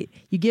hard, but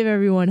you give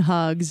everyone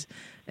hugs,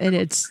 and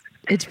it's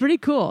pretty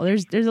cool.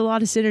 There's a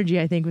lot of synergy,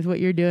 I think, with what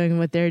you're doing and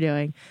what they're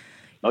doing.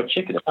 Oh,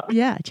 check it out.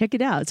 Yeah, check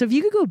it out. So if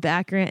you could go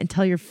back, Grant, and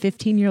tell your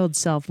 15-year-old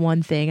self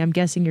one thing, I'm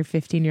guessing your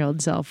 15-year-old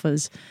self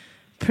was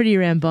pretty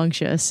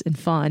rambunctious and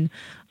fun.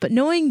 But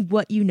knowing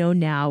what you know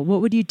now,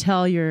 what would you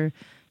tell your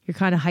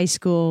kind of high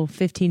school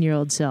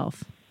 15-year-old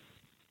self?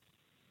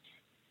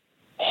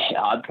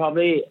 I'd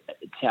probably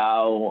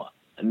tell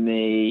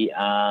me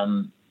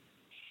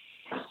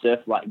surf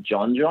like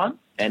John,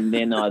 and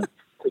then I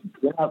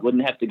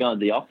wouldn't have to go to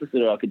the office,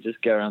 or I could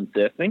just go around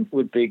surfing.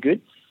 Would be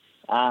good.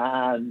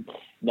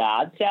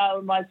 I'd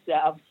tell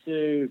myself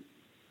the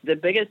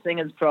biggest thing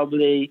is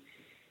probably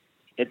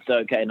it's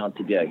okay not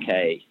to be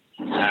okay.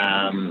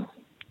 That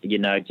you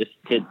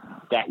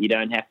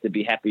don't have to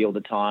be happy all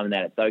the time, and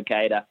that it's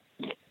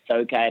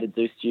okay to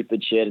do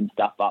stupid shit and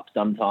stuff up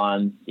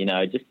sometimes,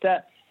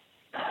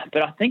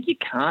 but I think you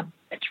can't.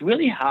 It's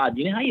really hard.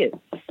 You know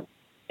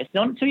it's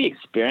not until you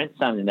experience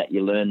something that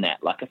you learn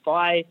that. Like if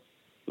I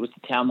was to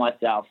tell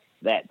myself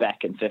that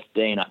back in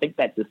 15, I think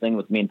that's the thing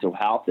with mental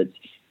health. It's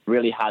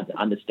really hard to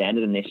understand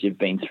it unless you've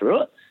been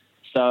through it.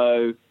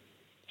 So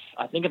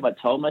I think if I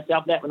told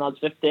myself that when I was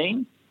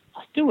 15,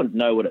 I still wouldn't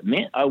know what it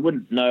meant. I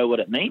wouldn't know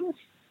what it means.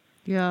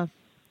 Yeah.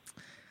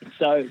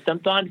 So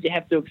sometimes you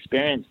have to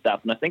experience stuff.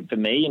 And I think for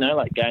me,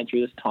 like going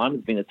through this time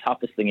has been the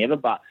toughest thing ever,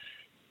 but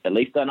at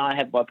least I know I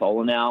have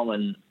bipolar now.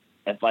 And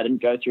if I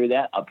didn't go through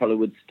that, I probably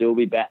would still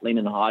be battling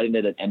and hiding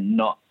it and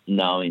not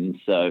knowing.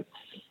 So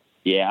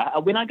yeah,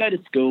 when I go to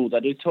schools,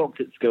 I do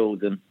talks at schools,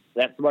 and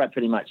that's what I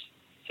pretty much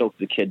talk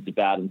to the kids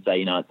about and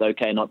say, it's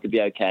okay not to be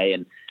okay,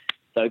 and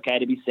it's okay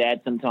to be sad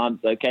sometimes,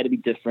 it's okay to be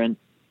different.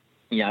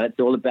 It's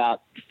all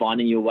about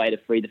finding your way to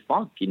free the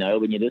funk,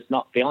 when you're just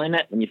not feeling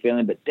it, when you're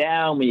feeling a bit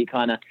down, when you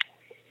kind of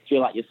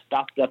feel like you're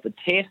stuffed up a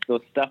test or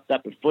stuffed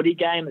up a footy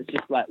game. It's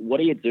just like, what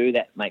do you do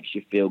that makes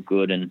you feel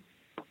good? And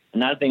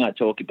another thing I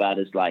talk about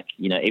is like,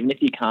 even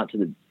if you can't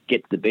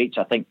get to the beach,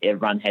 I think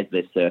everyone has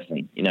their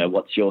surfing.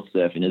 What's your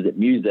surfing? Is it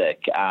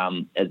music?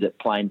 Is it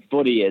playing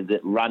footy? Is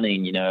it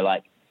running?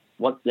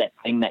 What's that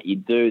thing that you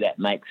do that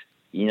makes,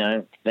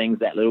 things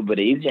that little bit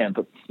easier and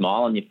puts a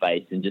smile on your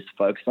face, and just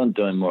focus on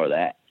doing more of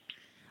that.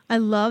 I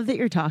love that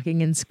you're talking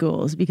in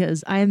schools,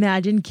 because I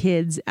imagine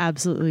kids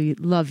absolutely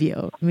love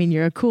you. I mean,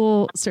 you're a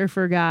cool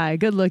surfer guy,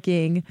 good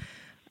looking,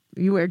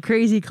 you wear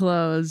crazy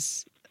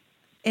clothes.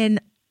 And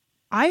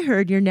I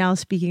heard you're now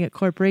speaking at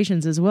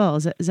corporations as well.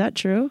 Is that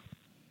true?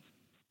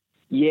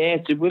 Yeah,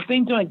 so we've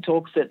been doing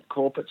talks at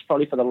corporates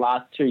probably for the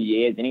last 2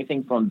 years,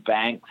 anything from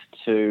banks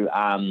to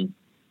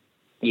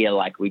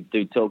like we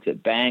do talks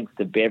at banks,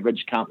 to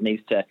beverage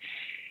companies, to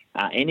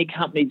any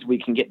companies we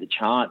can get the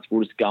chance.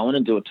 We'll just go in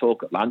and do a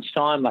talk at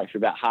lunchtime, like for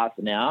about half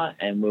an hour,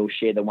 and we'll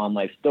share the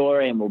one-wave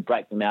story, and we'll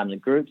break them out into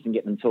groups and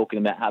get them talking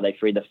about how they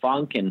free the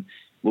funk, and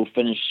we'll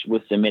finish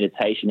with some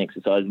meditation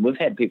exercises. We've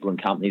had people in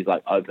companies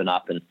like open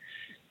up and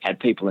had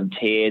people in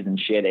tears and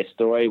share their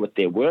story with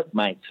their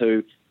workmates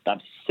who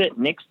they've sit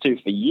next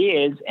to for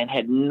years and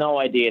had no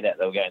idea that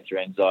they were going through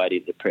anxiety,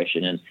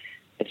 depression. And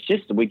it's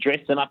just, we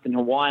dress them up in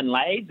Hawaiian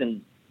leis,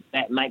 and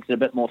that makes it a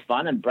bit more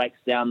fun and breaks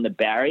down the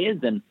barriers.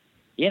 And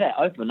yeah, they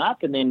open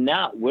up. And then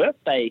now at work,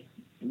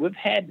 we've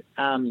had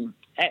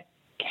at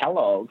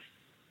Kellogg's,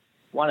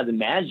 one of the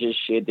managers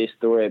shared their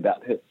story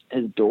about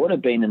his daughter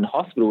being in the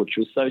hospital, which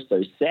was so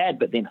sad.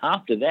 But then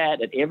after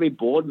that, at every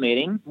board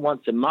meeting,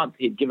 once a month,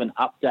 he'd give an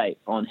update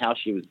on how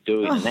she was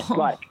doing. And that's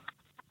like,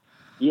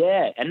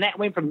 yeah, and that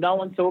went from no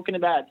one talking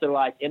about it to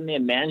like in their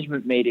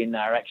management meeting,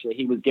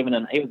 he was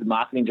the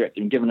marketing director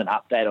and given an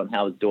update on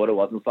how his daughter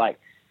was. And it's like,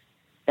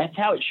 that's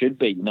how it should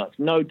be. It's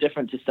no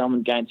different to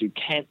someone going through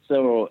cancer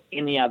or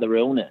any other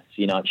illness.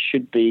 It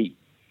should be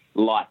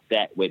like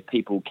that, where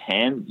people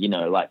can,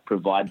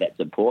 provide that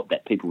support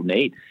that people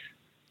need.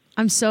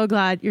 I'm so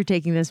glad you're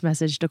taking this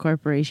message to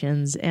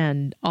corporations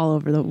and all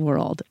over the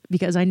world,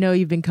 because I know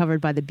you've been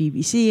covered by the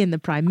BBC and the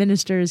Prime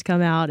Minister has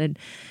come out, and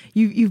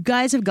you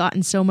guys have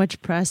gotten so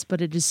much press, but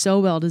it is so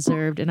well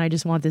deserved. And I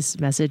just want this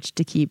message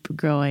to keep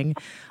growing.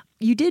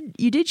 You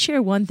did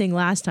share one thing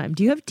last time.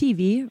 Do you have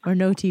TV or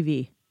no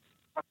TV?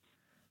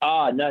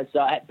 Oh, no.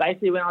 So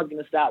basically when I was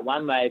going to start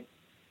One Wave,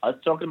 I was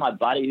talking to my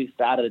buddy who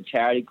started a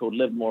charity called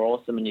Live More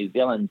Awesome in New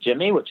Zealand,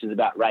 Jimmy, which is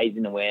about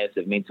raising awareness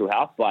of mental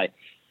health by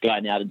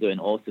going out and doing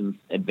awesome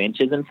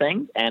adventures and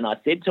things. And I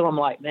said to him,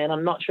 like, man,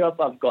 I'm not sure if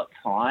I've got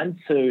time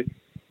to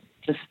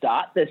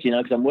start this,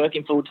 because I'm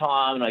working full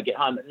time and I get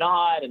home at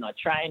night and I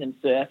train and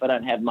surf. I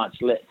don't have much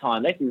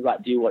time left. He's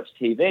like, do you watch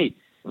TV?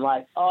 I'm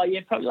like, oh, yeah,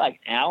 probably like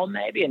an hour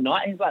maybe a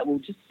night. He's like, well,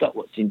 just stop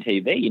watching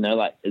TV,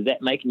 like, is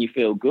that making you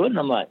feel good? And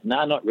I'm like,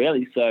 no, not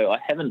really. So I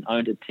haven't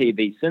owned a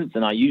TV since,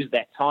 and I use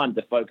that time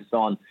to focus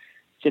on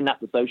setting up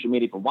the social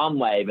media for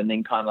OneWave, and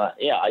then kind of like,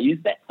 I use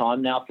that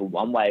time now for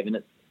OneWave, and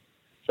it's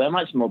so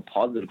much more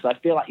positive because I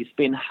feel like you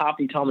spend half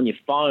your time on your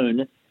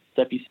phone.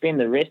 So if you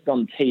spend the rest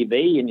on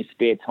TV in your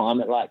spare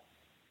time, it like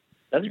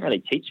doesn't really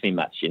teach me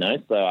much,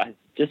 So I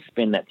just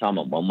spend that time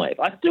on OneWave.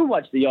 I still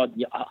watch the odd.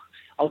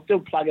 I'll still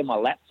plug in my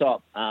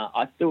laptop.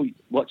 I still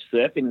watch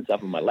surfing and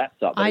stuff on my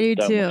laptop. I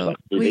do too.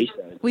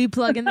 We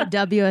plug in the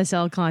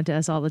WSL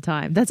contest all the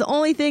time. That's the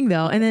only thing,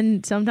 though. And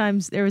then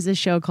sometimes there was a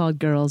show called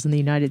Girls in the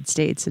United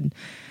States, and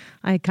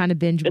I kind of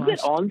binge watched. Is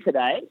it on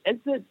today? Is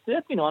it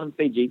surfing on in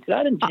Fiji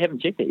today? I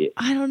haven't checked it yet.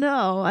 I don't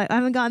know. I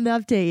haven't gotten the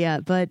update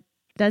yet, but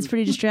that's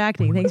pretty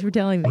distracting. Thanks for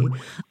telling me.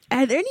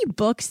 Are there any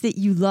books that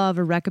you love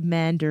or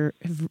recommend or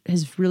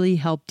has really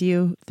helped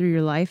you through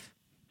your life?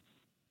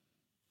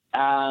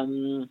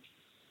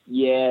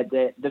 Yeah,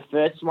 the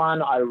first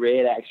one I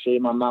read, actually,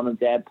 my mum and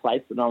dad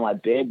placed it on my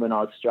bed when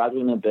I was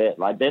struggling a bit.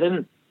 Like, they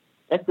didn't,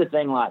 that's the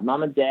thing, like,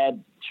 mum and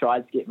dad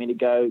tried to get me to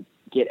go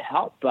get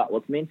help, but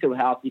with mental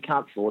health, you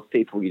can't force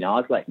people, I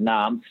was like,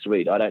 nah, I'm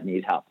sweet, I don't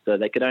need help. So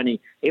they could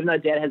only, even though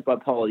dad has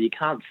bipolar, you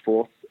can't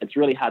force, it's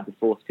really hard to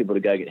force people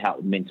to go get help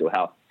with mental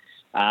health.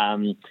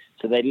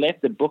 So they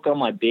left a book on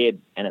my bed,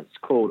 and it's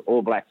called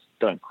All Blacks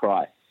Don't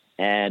Cry.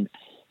 And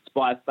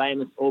by a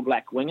famous All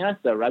Black winger,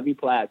 so a rugby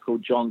player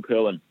called John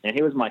Kerwin. And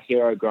he was my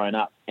hero growing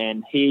up.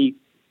 And he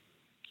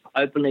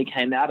openly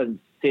came out and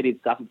said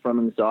he'd suffered from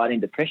anxiety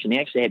and depression. He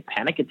actually had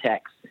panic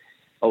attacks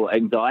or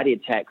anxiety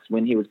attacks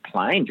when he was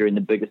playing during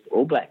the biggest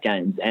All Black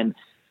games. And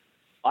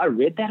I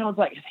read that. I was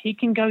like, if he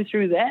can go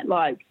through that,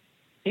 like,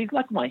 he's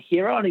like my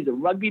hero, and he's a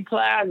rugby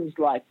player, and he's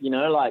like,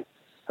 like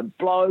a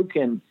bloke.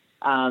 And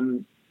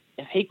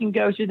if he can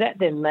go through that,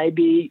 then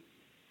maybe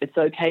it's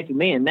okay for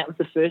me. And that was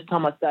the first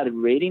time I started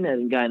reading it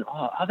and going,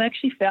 oh, I've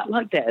actually felt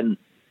like that. And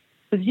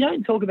because you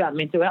don't talk about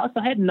mental health,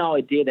 I had no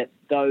idea that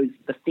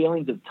the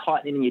feelings of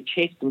tightening in your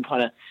chest and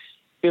kind of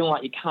feeling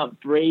like you can't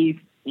breathe,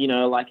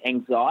 like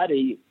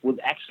anxiety was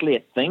actually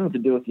a thing to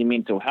do with your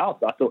mental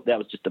health. I thought that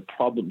was just a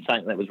problem,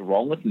 something that was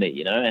wrong with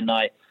me, and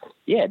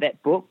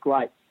that book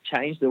like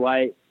changed the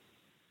way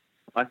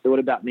I thought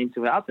about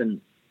mental health, and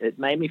it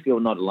made me feel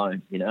not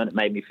alone, and it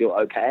made me feel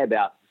okay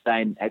about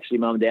saying, actually,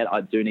 Mum and Dad,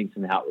 I do need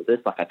some help with this.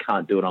 Like, I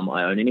can't do it on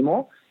my own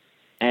anymore.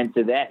 And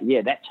so that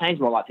changed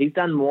my life. He's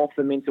done more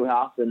for mental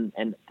health and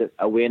the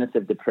awareness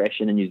of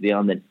depression in New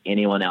Zealand than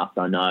anyone else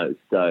I know.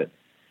 So,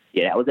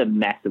 yeah, that was a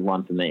massive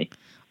one for me.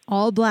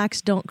 All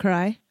Blacks Don't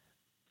Cry?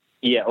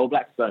 Yeah, All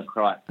Blacks Don't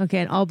Cry. Okay,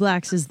 and All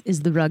Blacks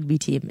is the rugby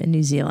team in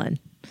New Zealand.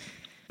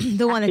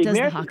 The one that does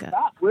the haka.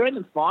 We're in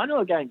the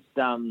final against,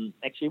 we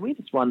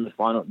just won the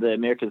final, the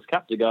America's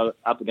Cup, to go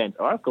up against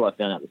Oracle, I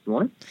found out this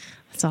morning.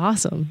 That's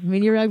awesome. I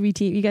mean, your rugby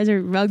team, you guys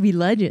are rugby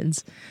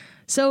legends.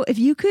 So if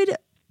you could,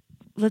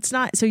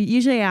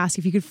 usually I ask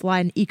if you could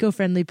fly an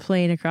eco-friendly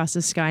plane across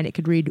the sky and it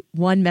could read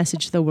one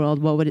message to the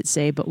world, what would it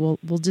say? But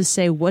we'll just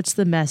say, what's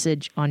the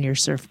message on your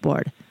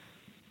surfboard?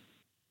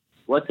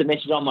 What's the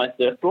message on my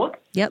surfboard?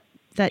 Yep,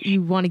 that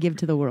you want to give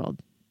to the world.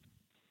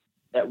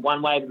 That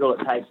one wave is all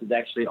it takes is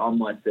actually on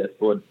my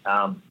surfboard.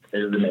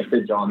 There's a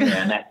message on there,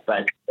 and that's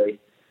basically,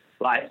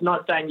 like, it's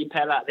not saying you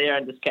paddle out there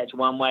and just catch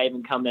one wave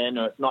and come in,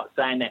 or it's not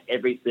saying that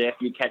every surf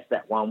you catch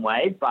that one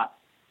wave, but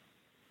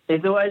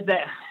there's always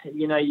that,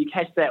 you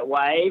catch that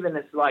wave, and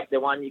it's like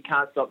the one you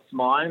can't stop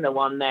smiling, the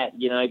one that,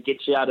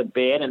 gets you out of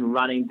bed and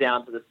running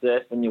down to the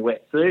surf in your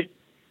wetsuit.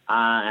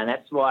 And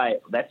that's why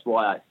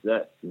I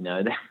surf,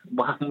 that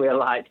one where,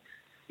 like,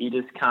 you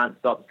just can't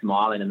stop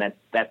smiling, and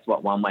that's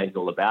what One Wave is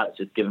all about. It's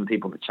just giving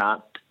people the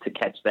chance to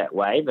catch that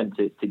wave and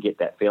to get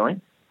that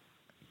feeling.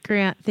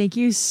 Grant, thank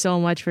you so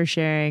much for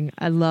sharing.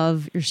 I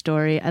love your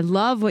story. I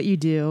love what you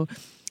do.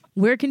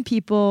 Where can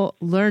people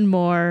learn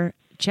more,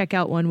 check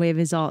out One Wave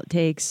is All It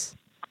Takes,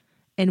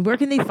 and where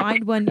can they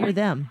find one near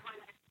them?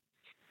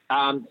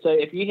 So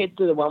if you head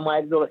to the One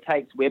Wave is All It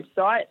Takes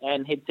website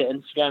and head to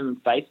Instagram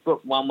and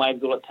Facebook, One Wave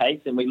is All It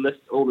Takes, and we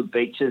list all the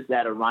beaches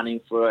that are running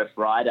for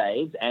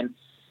Fridays. And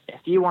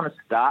if you want to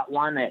start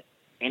one at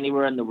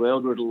anywhere in the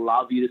world, we'd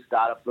love you to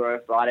start a Fluoro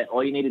Friday.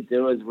 All you need to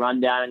do is run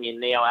down in your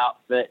neon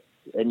outfit,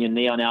 sit in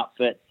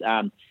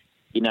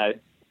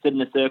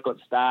a circle at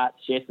the start,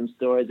 share some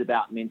stories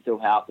about mental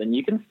health, and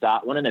you can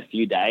start one in a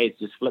few days.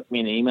 Just flick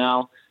me an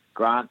email,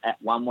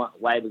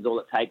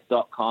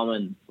 grant@onewaveisallittakes.com,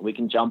 and we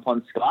can jump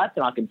on Skype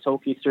and I can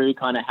talk you through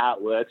kind of how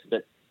it works,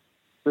 but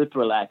super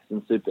relaxed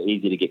and super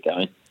easy to get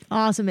going.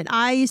 Awesome. And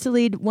I used to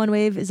lead One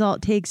Wave is All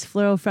It Takes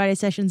Fluoro Friday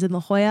sessions in La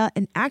Jolla.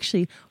 And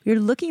actually, we're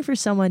looking for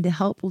someone to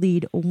help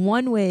lead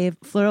One Wave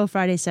Fluoro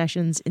Friday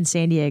sessions in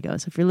San Diego.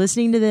 So if you're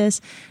listening to this,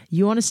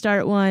 you want to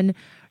start one,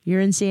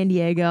 you're in San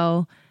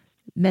Diego,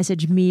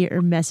 message me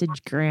or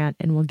message Grant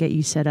and we'll get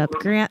you set up.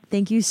 Grant,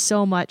 thank you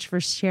so much for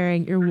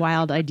sharing your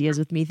wild ideas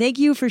with me. Thank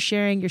you for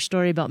sharing your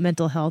story about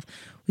mental health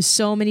with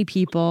so many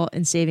people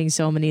and saving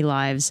so many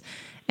lives,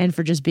 and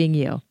for just being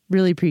you.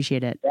 Really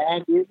appreciate it.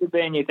 Thank you for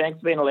being you. Thanks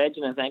for being a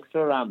legend, and thanks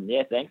for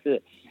thanks for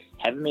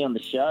having me on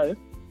the show.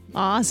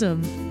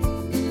 Awesome.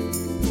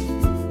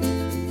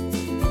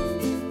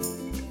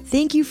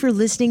 Thank you for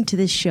listening to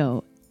this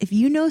show. If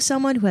you know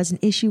someone who has an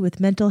issue with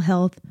mental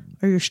health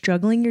or you're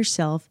struggling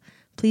yourself,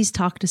 please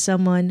talk to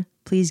someone.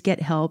 Please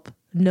get help.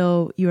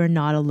 No, you are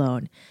not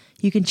alone.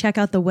 You can check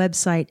out the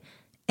website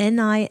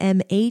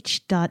nimh.nih.gov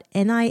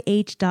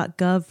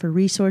for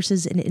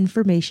resources and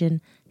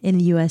information in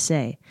the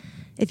USA.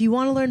 If you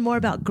want to learn more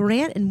about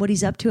Grant and what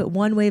he's up to at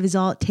One Wave is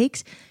All It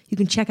Takes, you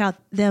can check out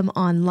them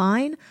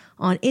online,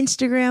 on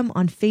Instagram,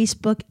 on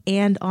Facebook,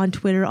 and on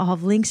Twitter. I'll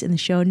have links in the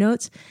show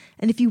notes.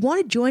 And if you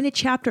want to join a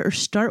chapter or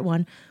start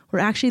one, we're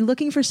actually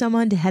looking for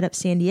someone to head up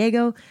San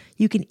Diego.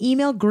 You can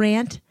email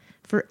Grant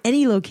for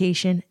any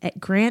location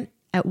at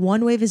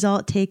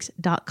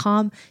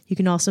grant@onewaveisallittakes.com. You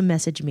can also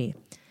message me.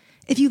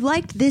 If you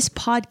liked this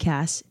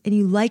podcast and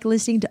you like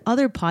listening to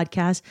other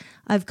podcasts,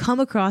 I've come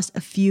across a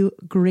few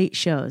great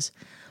shows.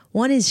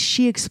 One is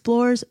She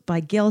Explores by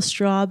Gail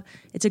Straub.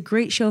 It's a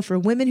great show for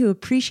women who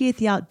appreciate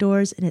the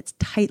outdoors, and it's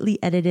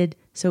tightly edited,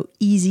 so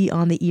easy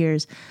on the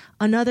ears.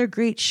 Another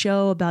great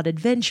show about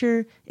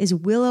adventure is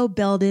Willow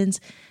Belden's.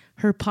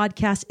 Her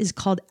podcast is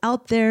called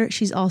Out There.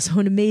 She's also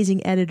an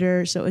amazing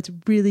editor, so it's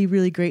really,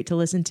 really great to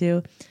listen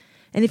to.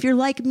 And if you're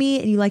like me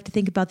and you like to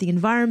think about the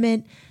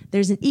environment,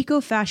 there's an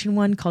eco-fashion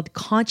one called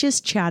Conscious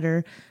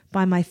Chatter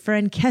by my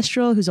friend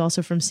Kestrel, who's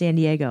also from San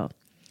Diego.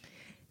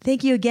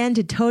 Thank you again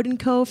to Toad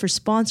 & Co. for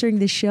sponsoring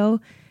this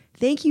show.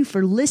 Thank you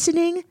for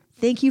listening.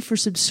 Thank you for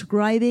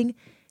subscribing.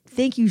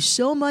 Thank you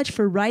so much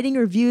for writing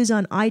reviews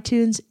on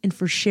iTunes and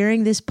for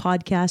sharing this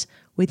podcast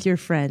with your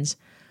friends.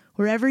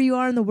 Wherever you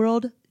are in the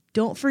world,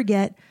 don't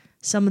forget,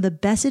 some of the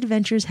best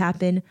adventures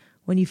happen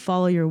when you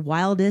follow your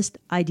wildest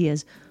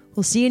ideas.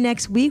 We'll see you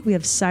next week. We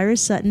have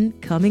Cyrus Sutton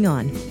coming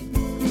on.